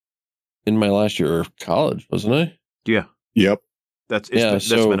my last year of college, wasn't I? Yeah. Yep. That's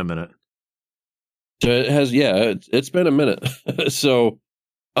been a minute. So it has, it's been a minute. So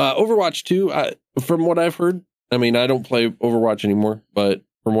Overwatch 2, from what I've heard, I mean, I don't play Overwatch anymore, but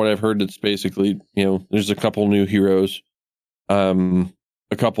from what I've heard, it's basically, there's a couple new heroes, a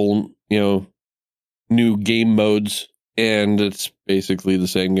couple, new game modes, and it's basically the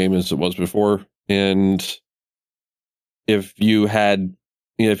same game as it was before. And if you had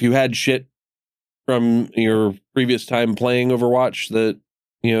shit from your previous time playing Overwatch that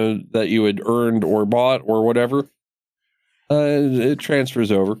you had earned or bought or whatever, it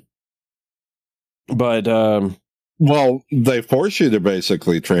transfers over. But well, they force you to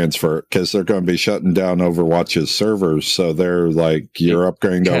basically transfer because they're going to be shutting down Overwatch's servers. So they're like, you're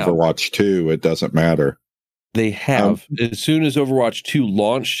upgrading to Overwatch 2. It doesn't matter. They have. As soon as Overwatch 2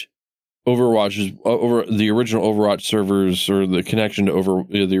 launched, Overwatch over the original Overwatch servers, or the connection to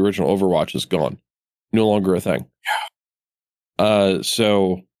the original Overwatch is gone. No longer a thing.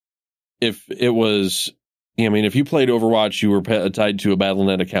 So if it was, if you played Overwatch, you were tied to a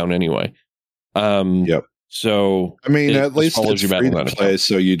Battle.net account anyway. Yep. So at least it's free to play,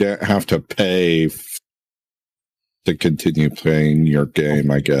 so you don't have to pay to continue playing your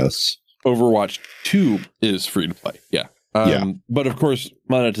game, I guess. Overwatch 2 is free to play. Yeah. But of course,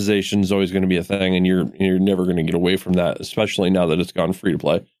 monetization is always going to be a thing, and you're never going to get away from that, especially now that it's gone free to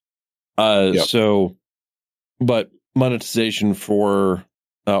play. So, but monetization for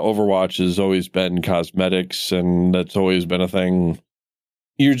Overwatch has always been cosmetics, and that's always been a thing.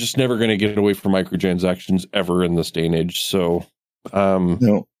 You're just never going to get away from microtransactions ever in this day and age. So,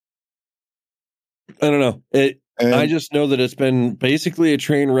 No. I don't know. I just know that it's been basically a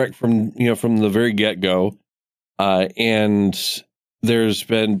train wreck from the very get go. And there's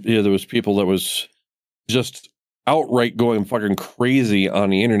been, there was people that was just outright going fucking crazy on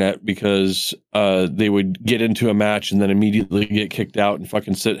the internet because they would get into a match and then immediately get kicked out and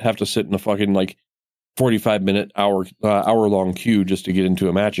fucking have to sit in a fucking like 45-minute hour long queue just to get into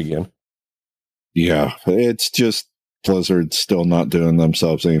a match again. Yeah, it's just Blizzard still not doing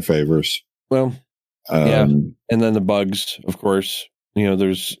themselves any favors. Well, yeah, and then the bugs, of course.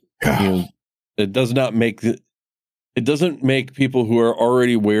 There's it doesn't make people who are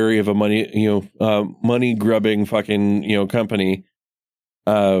already wary of a money grubbing fucking company.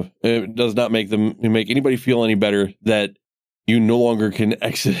 It does not make anybody feel any better that you no longer can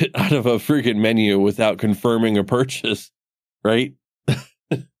exit out of a freaking menu without confirming a purchase, right?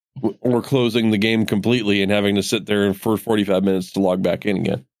 Or closing the game completely and having to sit there for 45 minutes to log back in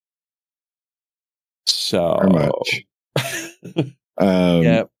again. So much.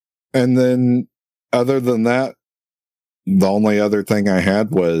 Yeah. And then other than that, the only other thing I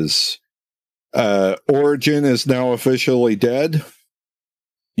had was Origin is now officially dead.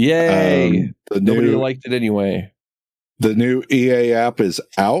 Yay! Nobody liked it anyway. The new EA app is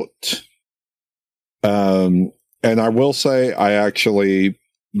out. And I will say I actually,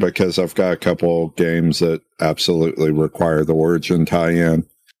 because I've got a couple games that absolutely require the Origin tie-in,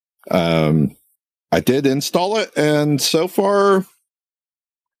 I did install it, and so far,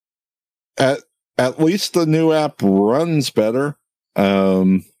 at least the new app runs better.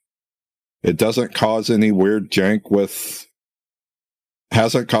 It doesn't cause any weird jank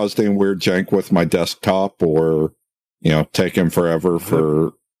hasn't caused any weird jank with my desktop, or taking forever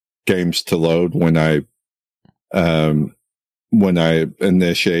for games to load when I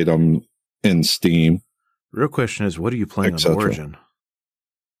initiate them in Steam. Real question is, what are you playing on Origin?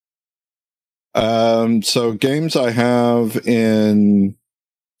 So games I have in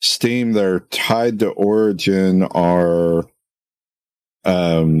Steam that are tied to Origin are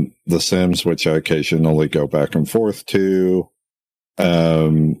The Sims, which I occasionally go back and forth to,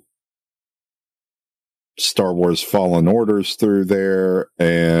 Star Wars Fallen Order's through there,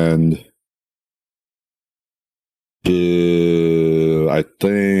 and I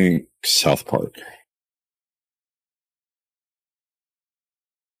think South Park.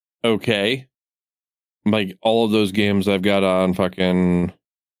 Okay. Like all of those games I've got on fucking...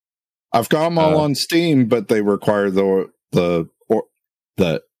 I've got them all on Steam, but they require the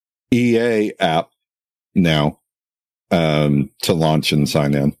EA app now to launch and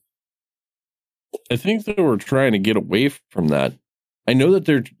sign in. I think they were trying to get away from that. I know that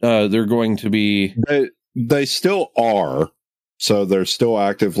they're going to be... They still are, so they're still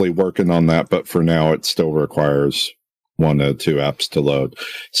actively working on that, but for now it still requires one of two apps to load.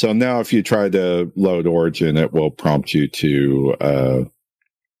 So now if you try to load Origin, it will prompt you to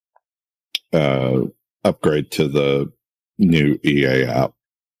upgrade to the new EA app.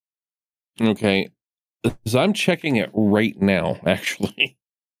 Okay. So I'm checking it right now, actually,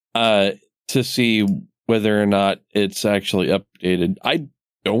 to see whether or not it's actually updated. I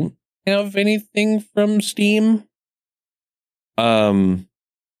don't have anything from Steam or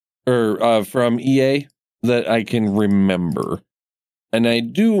from EA that I can remember, and I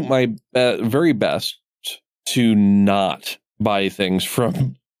do my very best to not buy things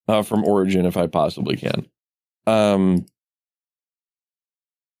from Origin if I possibly can.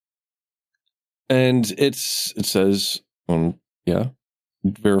 And it says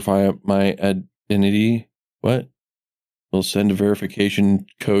verify my identity. What? We'll send a verification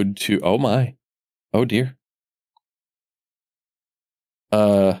code to... Oh dear.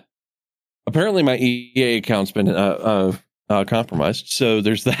 Apparently my EA account's been compromised, so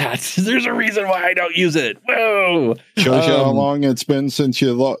there's that. There's a reason why I don't use it. Whoa! Shows you how long it's been since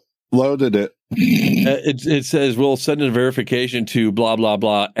you loaded it. It says we'll send a verification to blah blah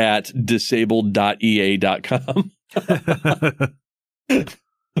blah at disabled.ea.com.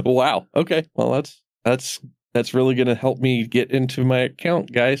 Wow. Okay. Well, that's really going to help me get into my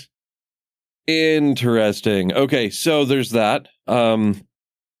account, guys. Interesting. Okay, so there's that. On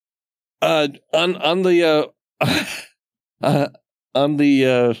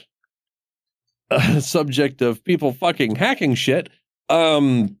the subject of people fucking hacking shit,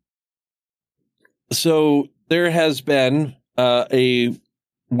 so there has been a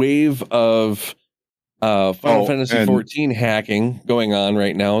wave of Final Fantasy XIV hacking going on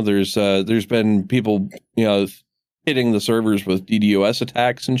right now. There's been people, hitting the servers with DDoS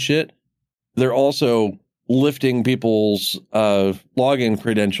attacks and shit. They're also lifting people's login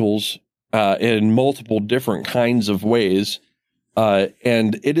credentials in multiple different kinds of ways,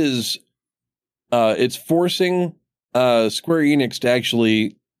 and it's forcing Square Enix to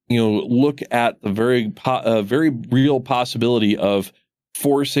actually look at the very real possibility of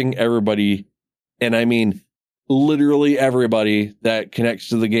forcing everybody, and I mean literally everybody that connects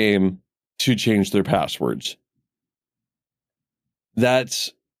to the game, to change their passwords.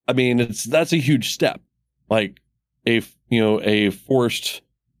 That's a huge step, like a forced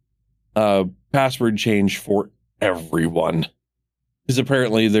password change for everyone, because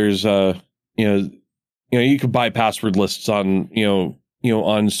apparently there's you could buy password lists on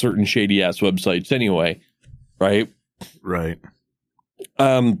on certain shady ass websites anyway, right?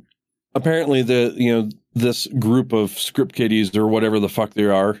 Apparently this group of script kiddies or whatever the fuck they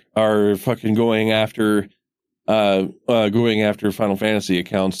are fucking going after Final Fantasy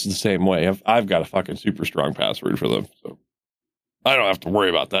accounts the same way. I've got a fucking super strong password for them, so I don't have to worry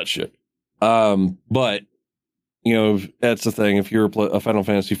about that shit. But that's the thing. If you're a Final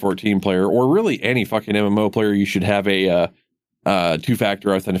Fantasy 14 player, or really any fucking MMO player, you should have a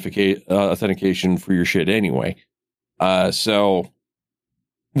two-factor authentication for your shit anyway. So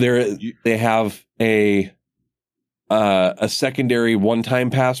they have a secondary one-time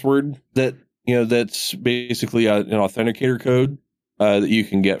password that that's basically an authenticator code that you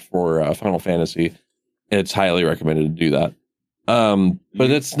can get for Final Fantasy. It's highly recommended to do that.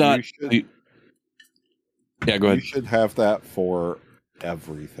 But it's not. Yeah, go ahead. You should have that for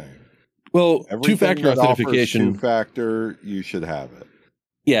everything. Well, two-factor authentication. Two-factor, you should have it.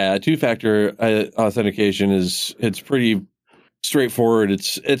 Yeah, two-factor authentication it's pretty straightforward.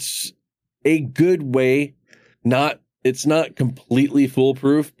 It's a good way. It's not completely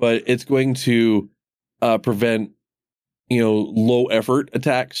foolproof, but it's going to prevent low effort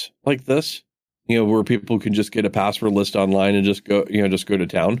attacks like this. Where people can just get a password list online and just go to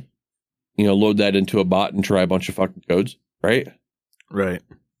town. Load that into a bot and try a bunch of fucking codes, right? Right.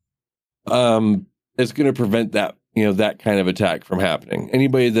 It's going to prevent that, that kind of attack from happening.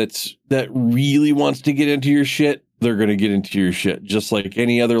 Anybody that really wants to get into your shit, they're going to get into your shit. Just like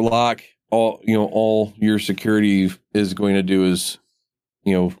any other lock, all your security is going to do is,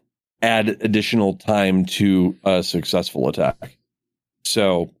 add additional time to a successful attack.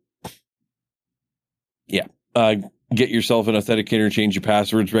 So, yeah. Get yourself an authenticator, change your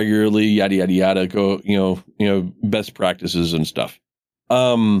passwords regularly, yada, yada, yada. Go, best practices and stuff.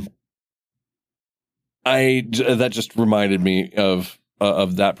 That just reminded me of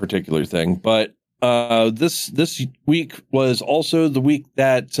that particular thing. But this week was also the week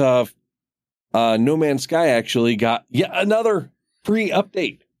that No Man's Sky actually got yet another free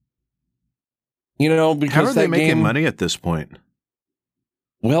update. Because how are they making money at this point?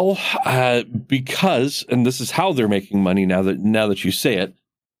 Well, because, and this is how they're making money now that you say it,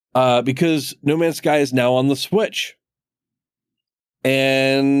 because No Man's Sky is now on the Switch.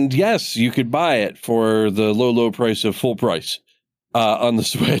 And yes, you could buy it for the low price of full price on the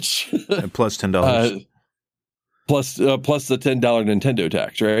Switch. And plus $10. Plus the $10 Nintendo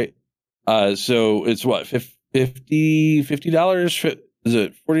tax, right? So it's what, $50? Is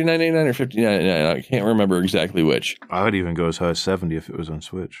it $49.99 or $59.99? I can't remember exactly which. I would even go as high as $70 if it was on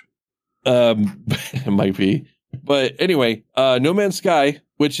Switch. It might be. But anyway, No Man's Sky,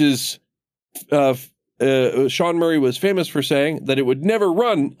 which is Sean Murray was famous for saying that it would never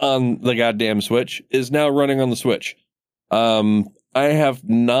run on the goddamn Switch, is now running on the Switch. I have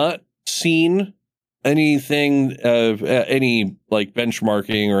not seen anything of any like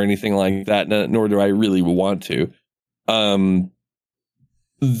benchmarking or anything like that, nor do I really want to.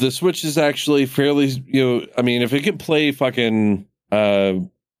 The Switch is actually fairly, if it could play fucking, Breath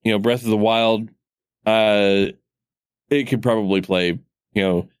of the Wild, it could probably play,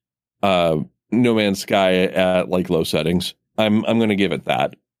 No Man's Sky at like low settings. I'm going to give it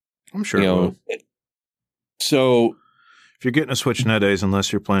that. I'm sure. So if you're getting a Switch nowadays,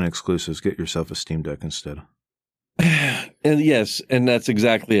 unless you're playing exclusives, get yourself a Steam Deck instead. And yes, and that's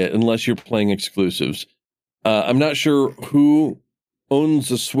exactly it. Unless you're playing exclusives, I'm not sure who owns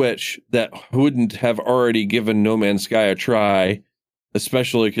a Switch that wouldn't have already given No Man's Sky a try,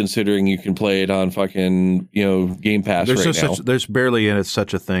 especially considering you can play it on fucking, Game Pass now. There's barely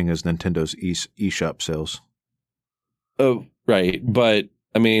such a thing as Nintendo's eShop sales. Oh, right. But,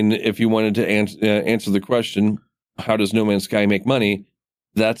 I mean, if you wanted to answer the question, how does No Man's Sky make money?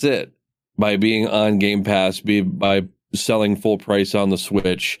 That's it. By being on Game Pass, by selling full price on the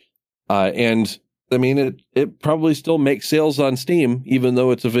Switch. And I mean, it probably still makes sales on Steam, even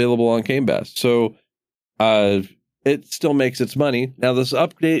though it's available on Game Pass. So it still makes its money. Now, this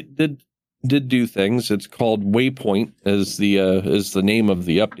update did do things. It's called Waypoint is the name of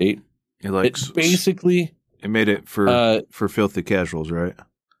the update. It's basically... It made it for filthy casuals, right?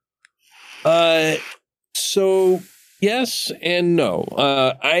 So yes and no.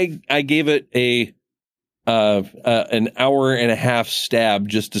 I gave it an hour and a half stab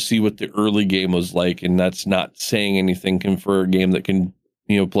just to see what the early game was like, and that's not saying anything for a game that can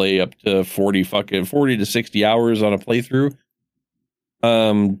play up to 40 to 60 hours on a playthrough.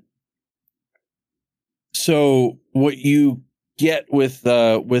 So what you get with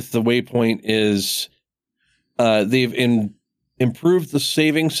the Waypoint is they've improved the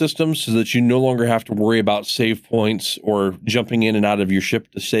saving system so that you no longer have to worry about save points or jumping in and out of your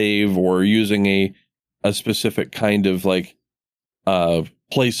ship to save or using a specific kind of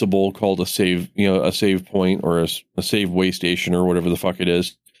placeable called a save point or a save way station or whatever the fuck it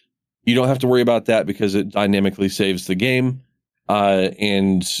is. You don't have to worry about that because it dynamically saves the game,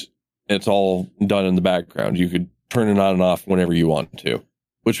 and it's all done in the background. You could turn it on and off whenever you want to,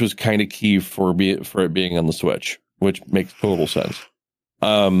 which was kind of key for it being on the Switch, which makes total sense.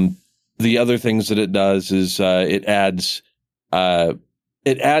 The other things that it does is it adds a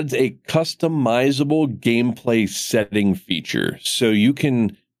customizable gameplay setting feature. So you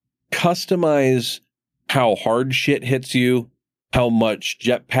can customize how hard shit hits you, how much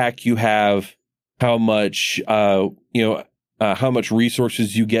jetpack you have, how much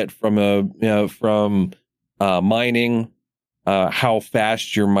resources you get from mining, how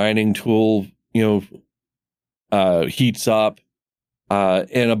fast your mining tool heats up,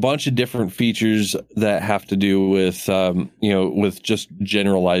 and a bunch of different features that have to do with just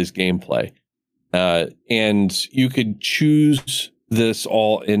generalized gameplay. And you could choose this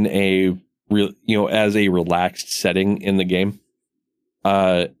all in as a relaxed setting in the game.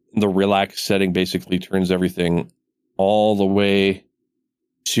 The relaxed setting basically turns everything all the way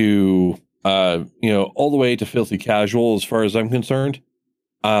to filthy casual as far as I'm concerned.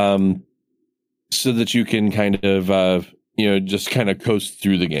 So that you can kind of just kind of coast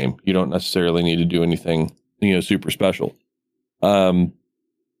through the game. You don't necessarily need to do anything, super special.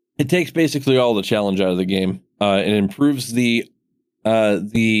 It takes basically all the challenge out of the game. It improves it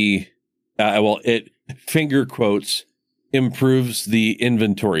finger quotes improves the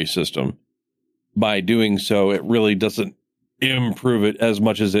inventory system. By doing so, it really doesn't improve it as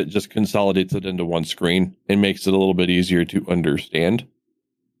much as it just consolidates it into one screen and makes it a little bit easier to understand.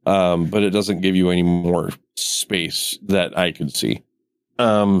 But it doesn't give you any more space that I could see.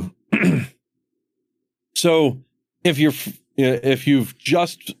 So if you've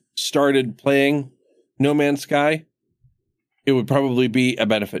just started playing No Man's Sky, it would probably be a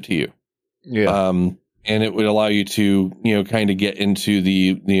benefit to you. Yeah. And it would allow you to, kind of get into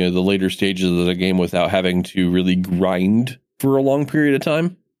the later stages of the game without having to really grind for a long period of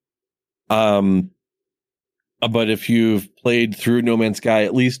time. But if you've played through No Man's Sky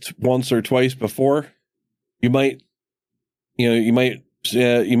at least once or twice before, you might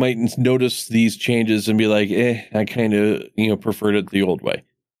notice these changes and be like, I kind of, preferred it the old way.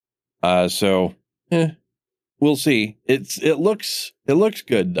 We'll see. It looks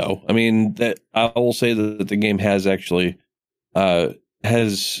good though. I mean, that I will say that the game has actually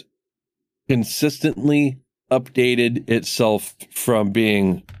has consistently updated itself from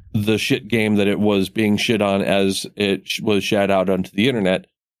being the shit game that it was being shit on as it was shat out onto the internet,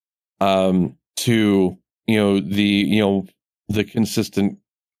 to the consistent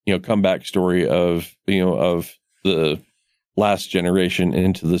comeback story of the last generation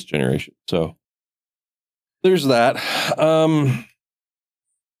into this generation. So there's that.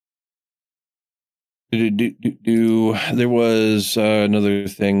 There was another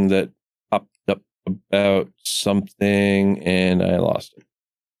thing that popped up about something, and I lost it.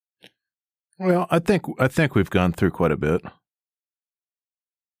 Well, I think we've gone through quite a bit.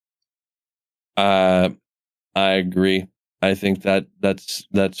 I agree. I think that's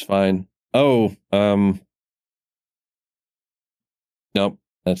fine. Oh, nope.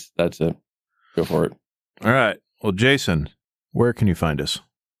 That's it. Go for it. All right. Well, Jason, where can you find us?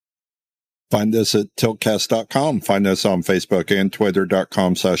 Find us at tiltcast.com. Find us on Facebook and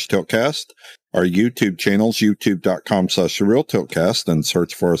twitter.com/tiltcast. Our YouTube channels, youtube.com/realtiltcast, and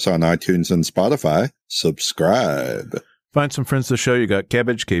search for us on iTunes and Spotify. Subscribe. Find some friends of the show. You got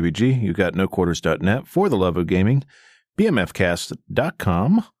Cabbage, KBG. You got NoQuarters.net, For the Love of Gaming,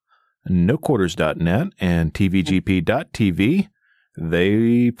 bmfcast.com, noquarters.net, and tvgp.tv.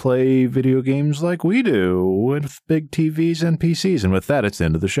 They play video games like we do with big TVs and PCs. And with that, it's the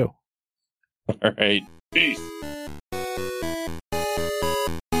end of the show. All right. Peace.